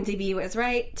dead. IMDb was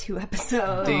right. 2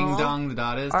 episodes. Ding dong, the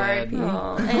Dot is dead.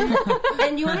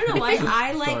 And you want to know why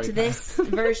I liked this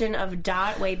version of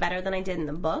Dot way better than I did in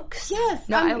the books? Yes,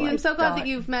 No, I I'm like so glad Dot. that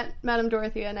you've met Madame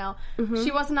Dorothea now.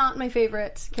 She was not my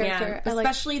favorite character. Yeah,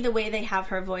 especially the way they have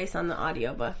her voice on the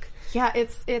audiobook. Yeah,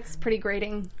 it's pretty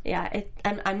grating. Yeah,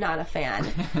 I'm not a fan.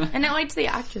 And I liked the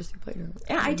actress who played her.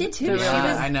 Yeah, I did too. She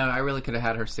Yeah, was. I know. I really could have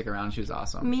had her stick around. She was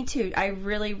awesome. Me too. I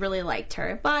really, really liked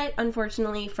her. But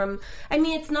unfortunately,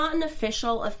 it's not an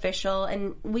official,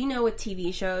 and we know with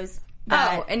TV shows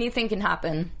that. Anything can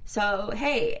happen. So,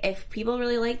 hey, if people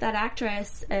really like that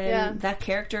actress and that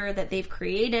character that they've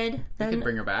created, then Could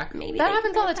bring her back. maybe That they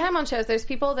happens can all the time on shows. There's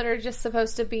people that are just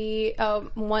supposed to be a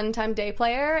one-time day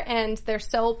player, and they're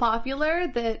so popular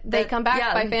that they come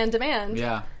back by fan demand.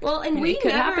 Yeah. Well, and we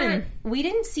could happen. We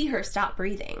didn't see her stop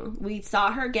breathing. We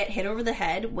saw her get hit over the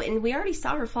head, and we already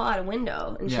saw her fall out a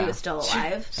window, and she Yeah. was still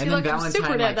alive. And then looked super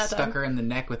Valentine dead that stuck time. her in the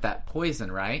neck with that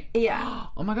poison, right? Yeah.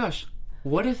 Oh my gosh.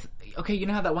 What if, okay, you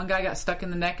know how that one guy got stuck in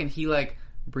the neck and he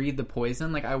breathed the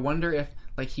poison? I wonder if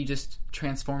he just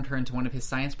transformed her into one of his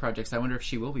science projects. I wonder if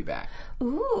she will be back.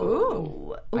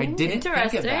 Ooh. I didn't think of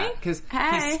that interesting. because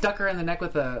he stuck her in the neck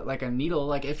with a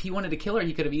needle. If he wanted to kill her,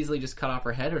 he could have easily just cut off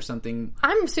her head or something.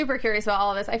 I'm super curious about all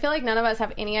of this. I feel like none of us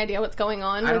have any idea what's going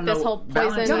on with this whole poison.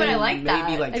 Valentine No, but I like that.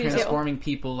 maybe I do too. transforming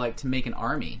people to make an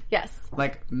army. Yes.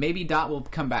 Maybe Dot will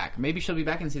come back. Maybe she'll be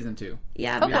back in season 2.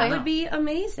 Yeah, Okay. that would be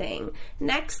amazing.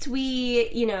 Next,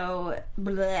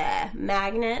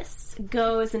 Magnus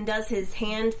goes and does his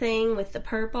hand thing with the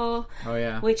purple. Oh,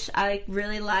 yeah. Which I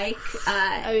really like.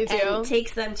 I do too. And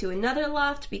takes them to another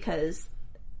loft because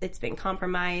it's been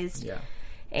compromised. Yeah.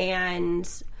 I'm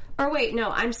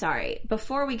sorry.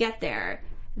 Before we get there,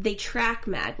 they track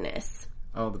Magnus.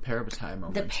 Oh, the Parabatai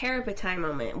moment. The Parabatai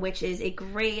moment, which is a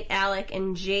great Alec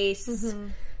and Jace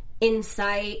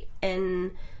insight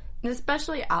and...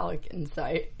 Especially Alec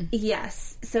insight.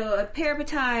 Yes. So a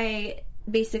Parabatai,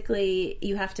 basically,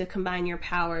 you have to combine your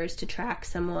powers to track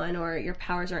someone, or your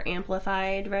powers are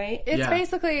amplified, right? It's Yeah.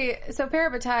 basically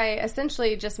Parabatai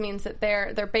essentially just means that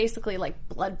they're basically like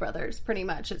blood brothers, pretty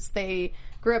much. They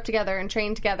grew up together and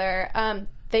trained together.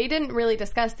 They didn't really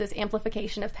discuss this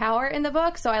amplification of power in the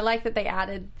book, so I like that they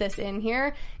added this in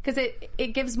here because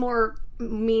it gives more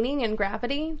meaning and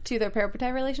gravity to their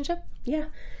Parabatai relationship. Yeah.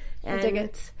 And dig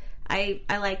it. I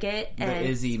like it. The And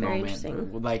Izzy it's very moment.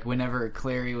 interesting. Whenever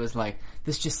Clary was like,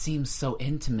 this just seems so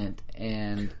intimate,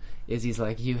 and Izzy's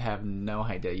like, you have no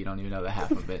idea. You don't even know the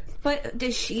half of it. But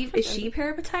is she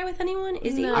Parabatai with anyone?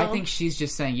 Is he? No. I think she's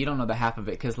just saying you don't know the half of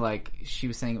it because, she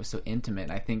was saying it was so intimate.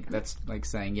 And I think that's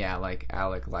saying, Alec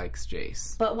likes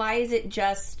Jace. But why is it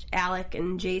just Alec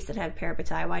and Jace that have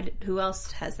Parabatai? Who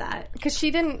else has that? Because she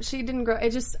didn't grow. I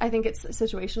think it's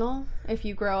situational. If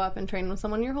you grow up and train with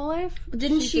someone your whole life,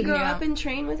 Didn't she grow up and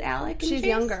train with Alec and she's Jace?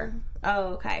 younger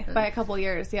Oh, okay. by a couple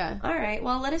years. Yeah. All right.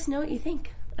 Well, let us know what you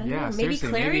think. I don't Yeah, know. Maybe seriously,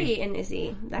 Clary and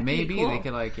Izzy. That could Maybe be cool. they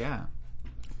could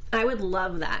I would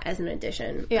love that as an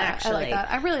addition. Yeah, actually. I like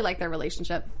that. I really like their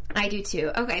relationship. I do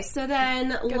too. Okay, so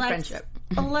then friendship.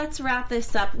 let's wrap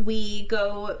this up. We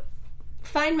go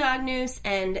find Magnus,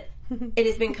 and it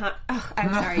has been.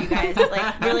 I'm sorry, you guys.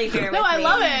 Really bear with me. I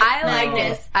love it.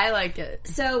 I liked it.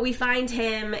 So we find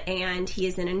him, and he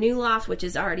is in a new loft, which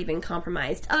has already been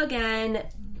compromised again.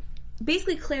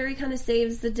 Basically, Clary kind of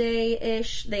saves the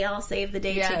day-ish. They all save the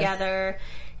day together.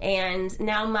 And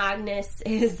now Magnus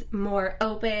is more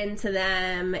open to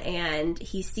them, and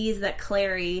he sees that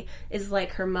Clary is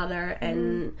like her mother,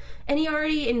 and he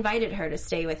already invited her to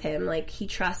stay with him. He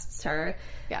trusts her.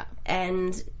 Yeah.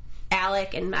 And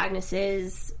Alec and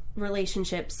Magnus's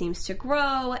relationship seems to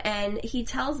grow, and he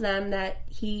tells them that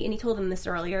he told them this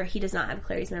earlier, he does not have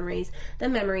Clary's memories. The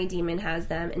memory demon has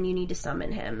them, and you need to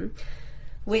summon him.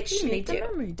 Which they do.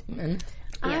 Memory demon.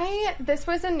 Yes. This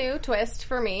was a new twist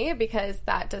for me because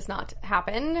that does not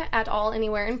happen at all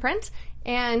anywhere in print,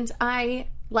 and I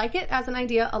like it as an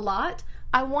idea a lot.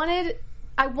 I wanted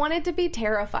to be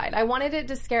terrified. I wanted it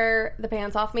to scare the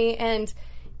pants off me, and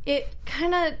it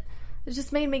kind of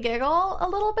just made me giggle a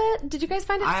little bit. Did you guys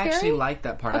find it scary? I actually liked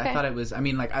that part. Okay. I thought it was.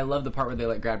 I love the part where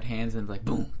they grabbed hands and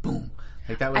boom, boom.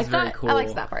 Like, that was very cool. I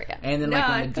liked that part, yeah. And then, No, like,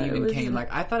 I when the thought it demon was came,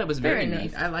 like, I thought it was very very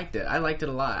neat. nice. I liked it. I liked it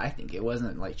a lot. I think it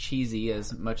wasn't, like, cheesy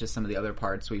as much as some of the other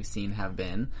parts we've seen have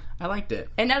been. I liked it.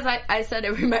 And as I said,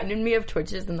 it reminded me of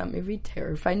Twitches, and that movie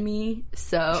terrified me.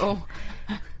 So,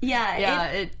 Yeah,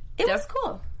 it was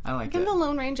cool. I liked I'm it. the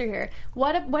Lone Ranger here.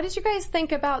 What did you guys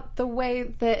think about the way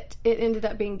that it ended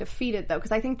up being defeated, though?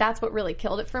 Because I think that's what really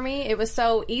killed it for me. It was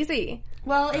so easy.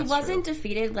 Well, it wasn't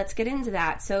defeated. Let's get into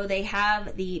that. So they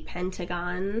have the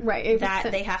Pentagon Right,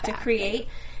 that they have to create.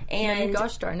 And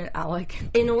gosh darn it, Alec.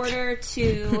 in order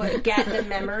to get the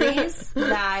memories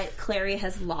that Clary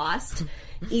has lost,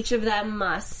 each of them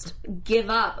must give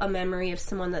up a memory of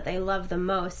someone that they love the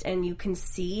most, and you can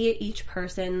see each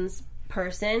person's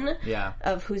person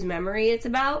of whose memory it's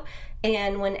about.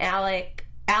 And when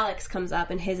Alex comes up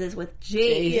and his is with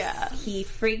Jace, he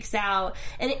freaks out,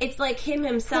 and it's like him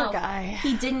himself. Poor guy.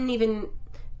 He didn't even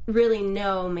really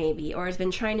know, maybe, or has been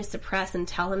trying to suppress and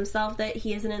tell himself that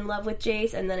he isn't in love with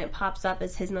Jace, and then it pops up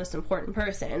as his most important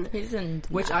person. He's in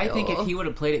Which I think if he would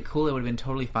have played it cool, it would have been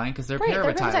totally fine because they're They're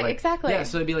parabatai. parabatai, Like, exactly. Yeah,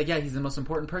 so it'd be like, yeah, he's the most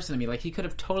important person to me. Like, he could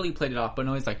have totally played it off, but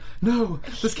no, he's like, no,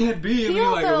 this can't be. And he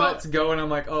like also- lets go, and I'm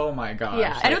like, oh my gosh.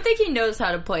 Yeah. I don't think he knows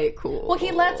how to play it cool. Well,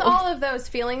 he lets all of those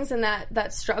feelings and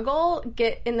that struggle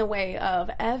get in the way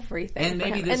of everything. And for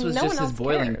maybe him. this And was no just one his else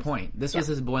boiling cares. point. This was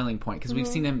his boiling point because we've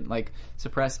seen him like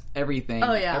suppress everything,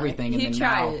 yeah. everything, and He then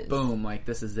now, tries. boom, like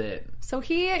this is it. So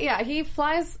he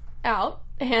flies out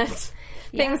and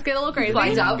things get a little crazy.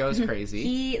 Flies out. Goes crazy.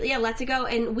 He lets it go,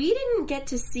 and we didn't get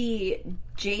to see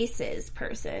Jace's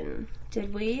person,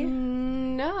 did we?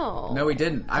 No. No, we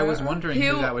didn't. I was wondering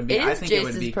who Who that would be. I is think it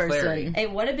would Jace's be person? Clary.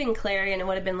 It would have been Clary, and it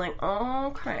would have been like,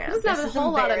 oh crap, Doesn't have this a is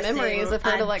whole lot of embarrassing. memories of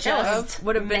her to I let go just of.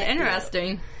 would have been met you.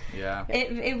 interesting. Yeah.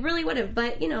 It really would have,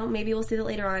 but maybe we'll see that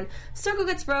later on. Circle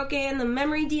gets broken, the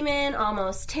memory demon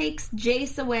almost takes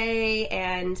Jace away,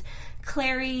 and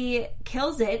Clary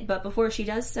kills it, but before she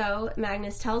does so,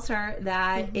 Magnus tells her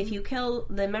that if you kill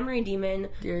the memory demon,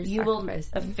 You're you will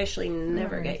sacrificed. officially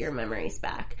never get your memories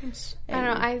back. I don't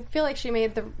know. I feel like she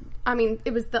made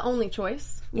it was the only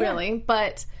choice, really,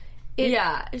 but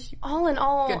all in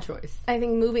all, Good choice. I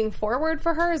think moving forward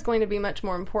for her is going to be much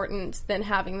more important than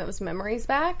having those memories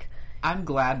back. I'm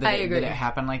glad that I it agree.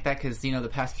 happened like that because, the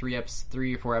past 3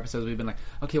 or 4 episodes we've been like,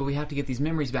 okay, well, we have to get these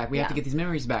memories back. We have to get these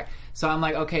memories back. So I'm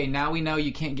like, okay, now we know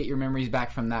you can't get your memories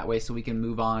back from that way, so we can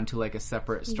move on to like a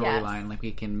separate storyline. Like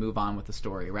we can move on with the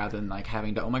story rather than like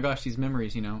having to, oh my gosh, these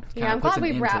memories, Yeah, kinda I'm puts glad an we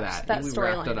end to wrapped that We wrapped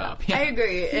storyline it up. Yeah. I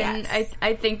agree, and Yes.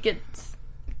 I think it's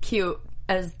cute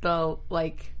as the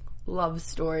love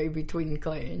story between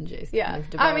Clary and Jace. Yeah.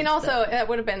 kind of I mean, develops also, that. it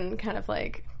would have been kind of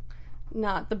like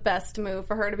not the best move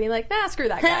for her to be like, nah, screw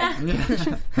that guy.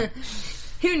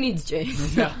 Who needs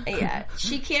Jace? Yeah,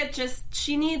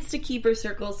 she needs to keep her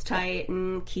circles tight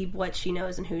and keep what she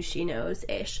knows and who she knows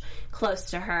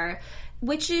close to her.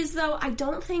 Which is, though, I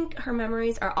don't think her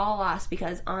memories are all lost,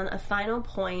 because on a final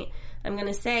point, I'm going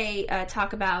to say,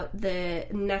 talk about the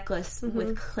necklace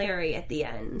with Clary at the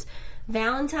end.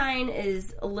 Valentine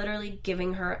is literally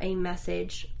giving her a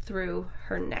message through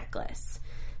her necklace,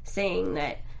 saying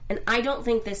that, and I don't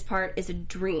think this part is a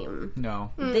dream.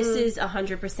 No. This is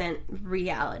 100%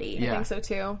 reality. Yeah. I think so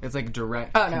too. It's like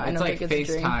direct. Oh, no, I it's don't like think it's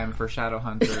a dream. FaceTime for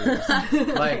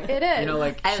Shadowhunters. Like It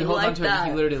is. I she holds like onto it and that.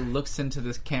 he literally looks into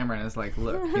this camera and is like,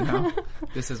 look,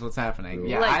 this is what's happening.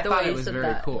 Yeah, Like I the thought way it you was said very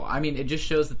that. cool. I mean, it just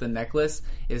shows that the necklace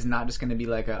is not just going to be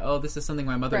like this is something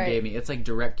my mother Right. gave me. It's like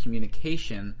direct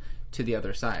communication to the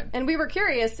other side. And we were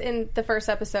curious in the first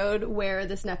episode where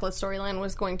this necklace storyline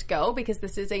was going to go, because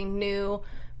this is a new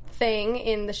thing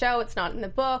in the show. It's not in the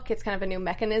book. It's kind of a new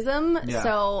mechanism. Yeah.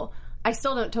 So I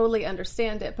still don't totally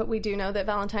understand it, but we do know that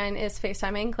Valentine is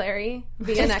FaceTiming Clary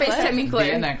via necklace. FaceTiming Be a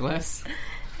Clary. necklace.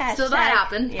 So that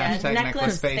happened. Yeah, Hashtag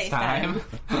necklace FaceTime.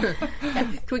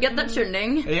 Can we get that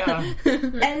trending? Yeah.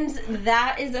 And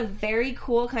that is a very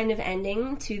cool kind of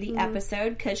ending to the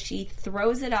episode, because she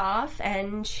throws it off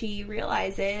and she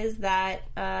realizes that,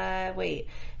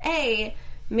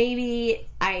 maybe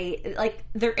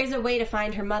there is a way to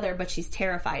find her mother, but she's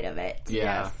terrified of it.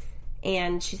 Yeah.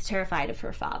 And she's terrified of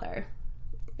her father.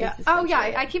 Yeah. is Oh, yeah.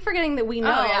 essentially I keep forgetting that we know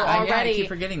yeah. already. I keep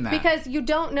forgetting that. Because you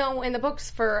don't know in the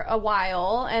books for a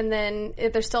while, and then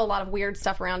there's still a lot of weird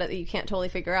stuff around it that you can't totally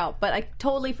figure out. But I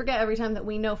totally forget every time that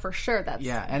we know for sure that's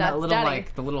Yeah, and that's that little Daddy.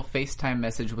 the little FaceTime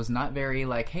message was not very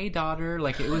like, "Hey daughter,"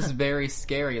 like it was very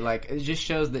scary. Like it just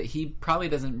shows that he probably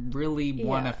doesn't really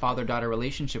want a father-daughter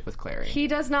relationship with Clary. He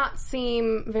does not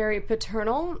seem very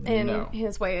paternal in No.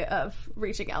 his way of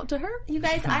reaching out to her. You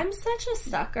guys, I'm such a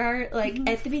sucker. Like,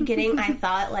 at the beginning, I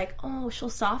thought, that, like, oh, she'll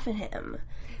soften him.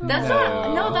 That's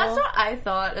what I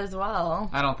thought as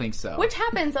well. I don't think so. Which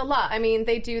happens a lot. I mean,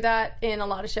 they do that in a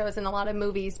lot of shows and a lot of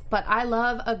movies, but I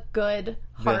love a good,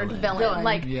 hard villain.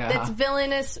 Like, Yeah. it's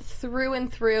villainous through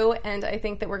and through, and I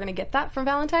think that we're going to get that from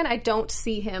Valentine. I don't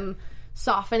see him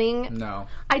softening. No.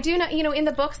 I do not, in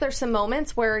the books there's some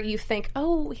moments where you think,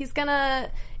 oh, he's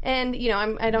gonna, and,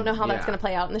 I don't know how that's Yeah. going to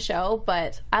play out in the show,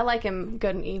 but I like him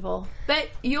good and evil. But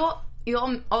you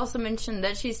also mentioned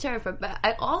that she's terrified, but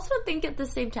I also think at the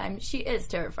same time she is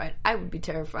terrified. I would be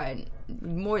terrified,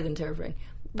 more than terrified.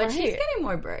 But Right. she's getting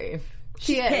more brave.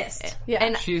 She is. pissed. Yeah.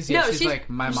 And She's like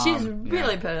my mom. She's Yeah.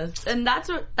 really pissed, and that's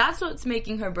what's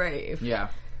making her brave. Yeah.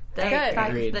 The Good. fact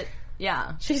Agreed. that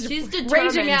She's determined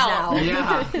raging out. now.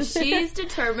 Yeah. She's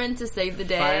determined to save the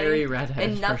day, Fiery redhead,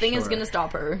 and for nothing is sure. going to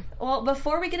stop her. Well,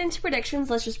 before we get into predictions,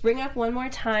 let's just bring up one more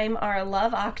time our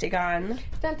Love Octagon.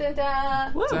 Dun, dun,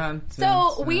 dun. Dun, So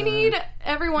dun, we dun. need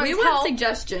everyone's We want help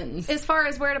suggestions. as far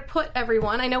as where to put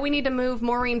everyone. I know we need to move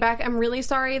Maureen back. I'm really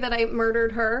sorry that I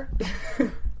murdered her.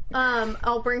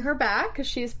 I'll bring her back because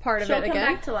she's part of She'll it come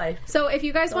again. back to life. So if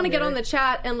you guys want to get on the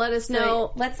chat and let us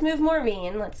know, Let's move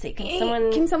Maureen. Let's see.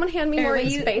 can someone hand me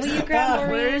Maureen's space? Will you grab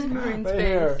Where's Maureen? Maureen's Right face?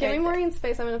 here. Give me Maureen's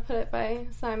space. I'm going to put it by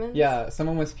Simon. Yeah,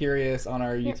 someone was furious on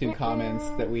our YouTube comments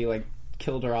that we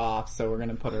killed her off, so we're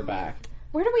gonna put her back.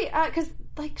 Where do we? Because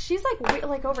she's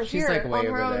like over She's, here like, way on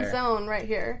her over own there. zone right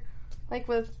here, like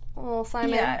with little Simon.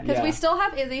 Yeah. Because we Yeah. still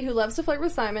have Izzy who loves to flirt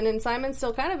with Simon, and Simon's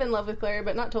still kind of in love with Claire,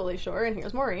 but not totally sure. And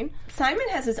here's Maureen. Simon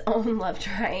has his own love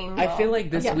triangle. I feel like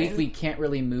this Yes. week we can't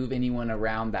really move anyone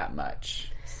around that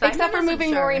much. Except for isn't moving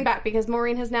sure. Maureen back because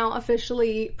Maureen has now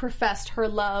officially professed her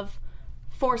love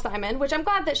for Simon, which I'm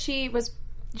glad that she was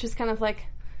just kind of like,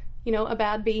 a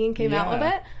bad bee and came out with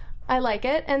Yeah. it. I like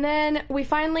it. And then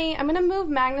I'm going to move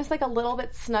Magnus like a little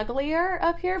bit snugglier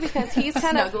up here because he's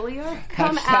kind of Snugglier?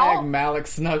 come Hashtag out. Malik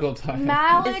Snuggle Time.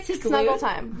 Malik Is he snuggle glued?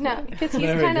 time. No, because he's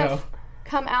There we kind go. of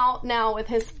come out now with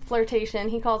his flirtation.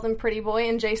 He calls him pretty boy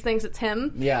and Jace thinks it's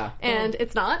him. Yeah. And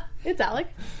it's not. It's Alec.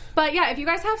 But yeah, if you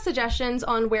guys have suggestions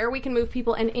on where we can move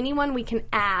people and anyone we can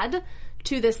add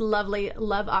to this lovely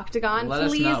Love Octagon, Let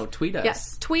us please know. Tweet us.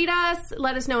 Yes, tweet us.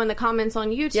 Let us know in the comments on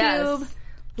YouTube. Yes.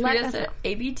 Let Tweet us us know. at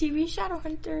ABTV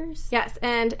Shadowhunters. Yes,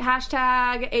 and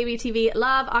hashtag ABTV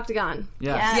Love Octagon.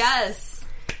 Yes. Yes.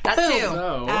 That too.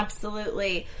 So,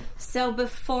 Absolutely. So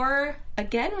before,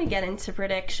 again, we get into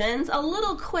predictions, a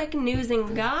little quick news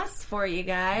and goss for you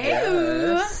guys.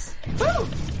 yes. Woo!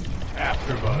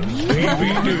 AfterBuzz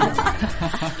TV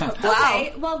News.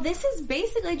 Okay, well, this is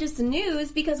basically just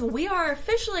news because we are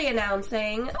officially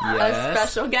announcing A Yes.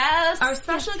 special guest. our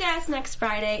special guest next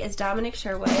Friday is Dominic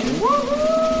Sherwood.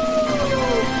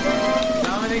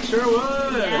 Dominic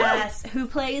Sherwood. Yes, who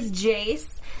plays Jace.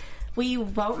 We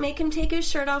won't make him take his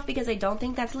shirt off because I don't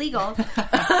think that's legal.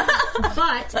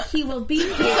 But he will be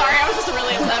here. Sorry, I was just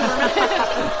really upset for a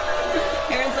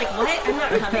minute. Aaron's like, what? I'm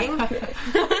not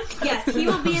coming. Yes, he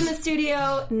will be in the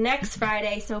studio next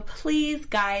Friday, so please,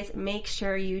 guys, make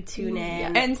sure you tune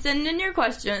in. And send in your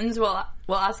questions. We'll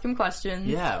ask him questions.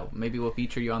 Yeah, maybe we'll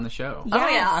feature you on the show. Oh, yeah.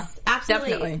 Yes,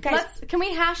 absolutely. Definitely. Guys, Can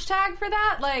we hashtag for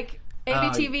that? Like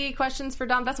ABTV questions for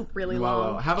Dom? That's really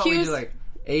long. Whoa. How about we do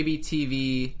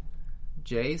ABTV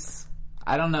Jace?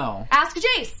 I don't know. Ask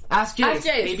Jace. Ask Jace. Ask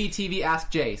Jace. ABTV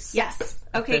Ask Jace. yes.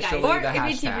 Okay, Officially. guys. Or The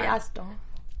ABTV hashtag. Ask Dom.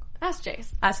 Ask Jace.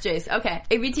 Ask Jace. Okay.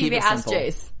 Keep ABTV it Ask simple.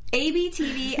 Jace.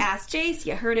 ABTV Ask Jace.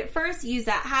 You heard it first. Use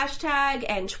that hashtag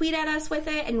and tweet at us with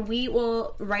it, and we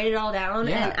will write it all down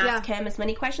Yeah. and ask him as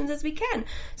many questions as we can.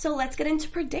 So let's get into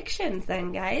predictions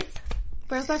then, guys.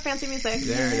 Where's my fancy music?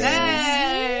 There it is.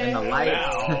 Hey! And the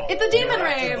lights. It's a demon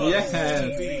rave. Yes.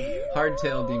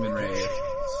 Hardtail Demon Rave.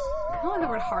 I don't like the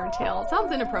word hardtail. It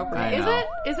sounds inappropriate. I Is know. it?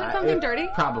 Is it something dirty?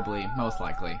 Probably, most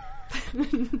likely.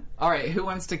 All right, who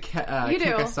wants to You kick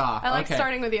do. us off? I like Okay.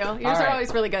 starting with you. Yours All are right.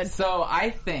 always really good. So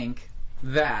I think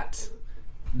that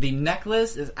the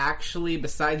necklace is actually,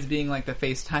 besides being like the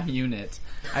FaceTime unit,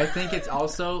 I think it's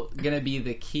also going to be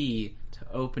the key to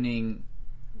opening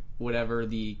whatever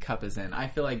the cup is in. I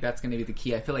feel like that's going to be the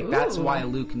key. I feel like that's why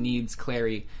Luke needs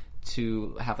Clary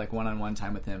to have like one-on-one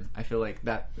time with him. I feel like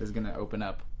that is going to open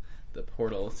up the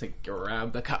portal to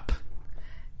grab the cup.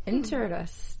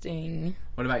 Interesting.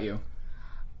 What about you?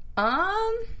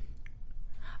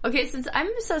 Okay, since I'm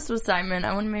obsessed with Simon,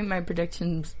 I want to make my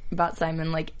predictions about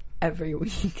Simon like every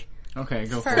week. Okay,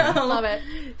 go for it. I love it.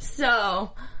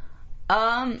 So,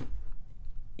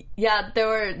 yeah, there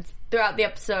were throughout the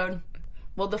episode,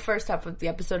 well, the first half of the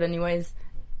episode, anyways,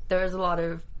 there was a lot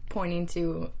of pointing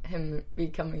to him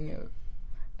becoming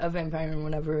a vampire and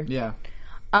whatever. Yeah.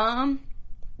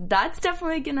 that's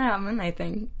definitely gonna happen. I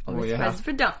think. I'll be yeah.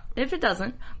 surprised if it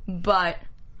doesn't. But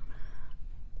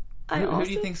who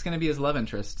do you think's gonna be his love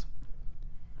interest?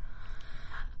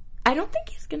 I don't think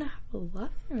he's gonna have a love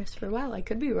interest for a while. I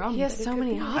could be wrong. He has so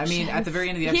many options. I mean, at the very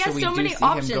end of the He episode, has so we do many see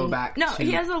options. him go back. No, to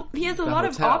he has a lot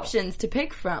of hotel. options to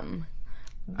pick from.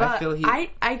 But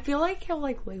I feel like he'll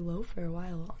like lay low for a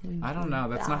while. I don't know.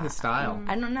 That's not his style.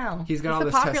 I don't know. He's got all a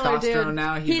this popular testosterone dude.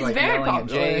 now. He's like very yelling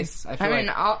popular. at Jace. I feel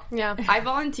I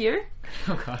volunteer.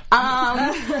 Oh god.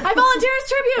 I volunteer as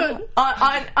tribute.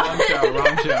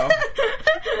 Wrong show.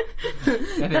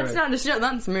 Anyway. That's not a show.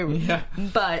 That's a movie. Yeah.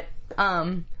 But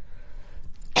That's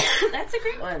a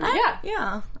great one.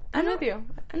 yeah. I'm with you.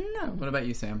 I don't know. What about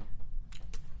you, Sam?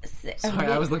 Sorry,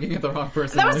 I was looking at the wrong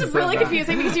person. That when was I said really that.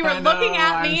 confusing because you were I know, looking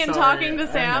at me I'm and sorry. talking to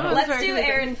I Sam. know. It was Let's very do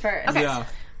confusing. Aaron first. Yeah.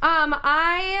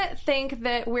 I think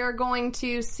that we're going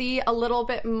to see a little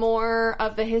bit more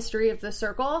of the history of the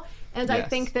Circle, and I Yes.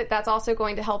 think that that's also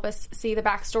going to help us see the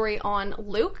backstory on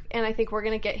Luke, and I think we're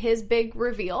going to get his big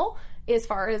reveal as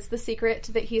far as the secret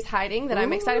that he's hiding that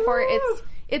I'm excited for.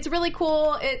 It's really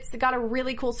cool. It's got a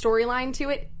really cool storyline to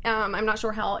it. I'm not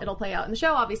sure how it'll play out in the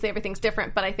show. Obviously, everything's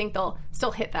different, but I think they'll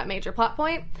still hit that major plot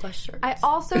point. I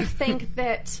also think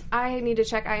that I need to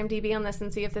check IMDb on this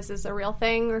and see if this is a real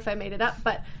thing or if I made it up,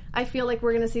 but I feel like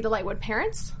we're going to see the Lightwood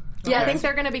parents. Yeah, I think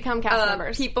they're going to become cast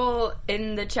members. People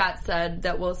in the chat said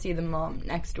that we'll see them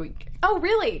next week. Oh,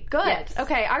 really? Good. Yes.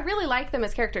 Okay, I really like them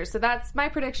as characters. So that's my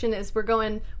prediction is we're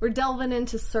delving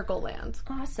into Circle Land.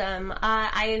 Awesome.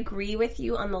 I agree with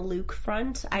you on the Luke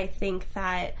front. I think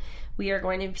that we are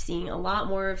going to be seeing a lot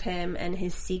more of him and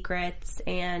his secrets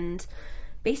and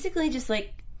basically just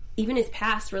like even his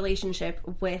past relationship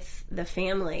with the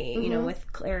family, you know, with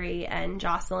Clary and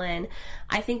Jocelyn.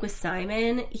 I think with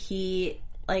Simon, he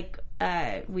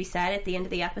we said at the end of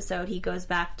the episode, he goes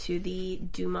back to the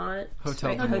Dumont Hotel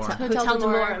right? D'Amour. Hotel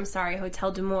D'Amour. I'm sorry,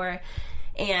 Hotel D'Amour,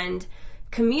 and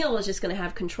Camille is just going to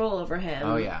have control over him.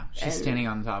 Oh yeah, she's And standing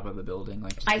on top of the building,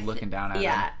 like just looking down at him.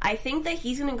 Yeah, I think that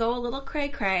he's going to go a little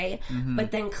cray-cray,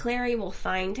 but then Clary will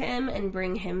find him and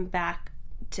bring him back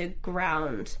to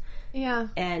ground. Yeah.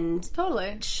 And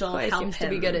Totally. she'll Clay help seems him.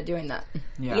 to be good at doing that.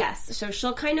 Yeah. Yes, so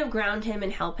she'll kind of ground him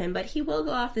and help him, but he will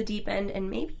go off the deep end and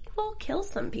maybe will kill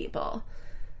some people.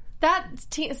 That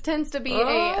tends to be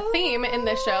a theme in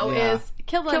this show Yeah. is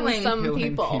killing some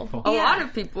people. A lot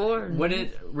of people. What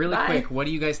quick, what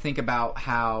do you guys think about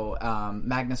how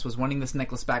Magnus was wanting this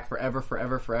necklace back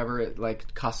forever? It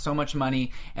like cost so much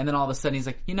money, and then all of a sudden he's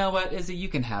like, you know what, Izzy, you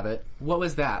can have it. What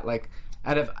was that? Like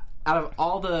out of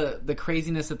all the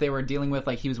craziness that they were dealing with,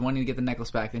 like he was wanting to get the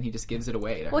necklace back, then he just gives it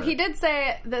away to Well, her. he did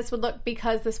say this would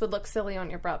look silly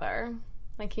on your brother.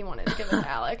 Like he wanted to give it to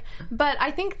Alec. But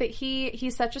I think that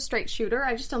he's such a straight shooter.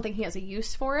 I just don't think he has a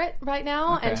use for it right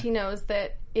now. Okay. And he knows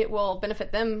that it will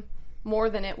benefit them more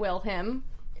than it will him.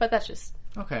 But that's just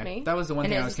me. That was the one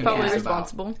And thing I was is probably confused about.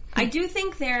 responsible. I do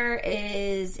think there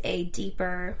is a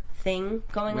deeper thing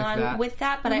going With on that? with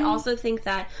that, but I also think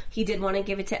that he did want to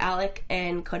give it to Alec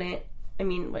and couldn't. I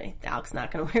mean, Alec's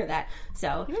not going to wear that,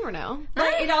 so. You never know.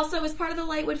 But it also was part of the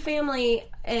Lightwood family,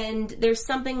 and there's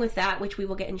something with that which we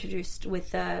will get introduced with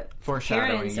the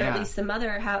Foreshadowing, parents, or yeah. at least the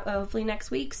mother, hopefully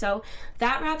next week. So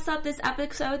that wraps up this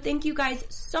episode. Thank you guys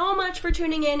so much for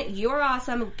tuning in. You're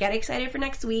awesome. Get excited for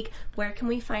next week. Where can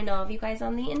we find all of you guys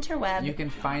on the interweb? You can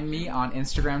find me on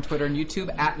Instagram, Twitter, and YouTube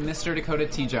at Mr. Dakota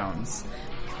T. Jones.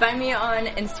 Find me on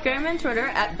Instagram and Twitter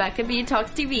at Becca B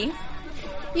Talks TV.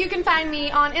 You can find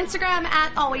me on Instagram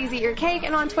at Always Eat Your Cake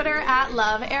and on Twitter at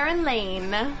Love Erin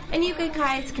Lane. And you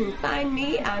guys can find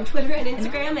me on Twitter and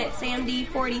Instagram at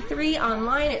SamD43,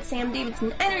 online at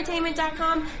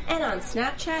SamDavidsonEntertainment.com, and on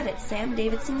Snapchat at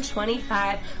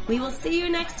SamDavidson25. We will see you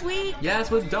next week.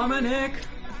 Yes, with Dominic.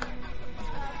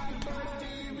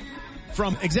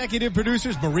 From executive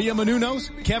producers Maria Menounos,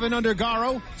 Kevin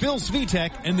Undergaro, Phil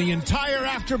Svitek, and the entire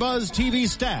AfterBuzz TV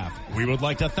staff, we would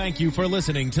like to thank you for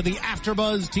listening to the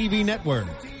AfterBuzz TV network.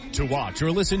 To watch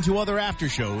or listen to other after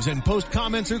shows and post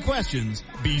comments or questions,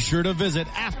 be sure to visit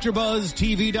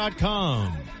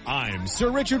AfterBuzzTV.com. I'm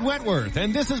Sir Richard Wentworth,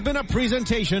 and this has been a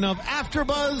presentation of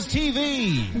AfterBuzz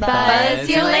TV. Buzz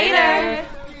you later.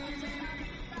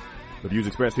 The views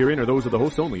expressed herein are those of the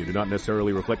hosts only and do not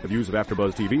necessarily reflect the views of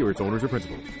AfterBuzz TV or its owners or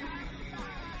principals.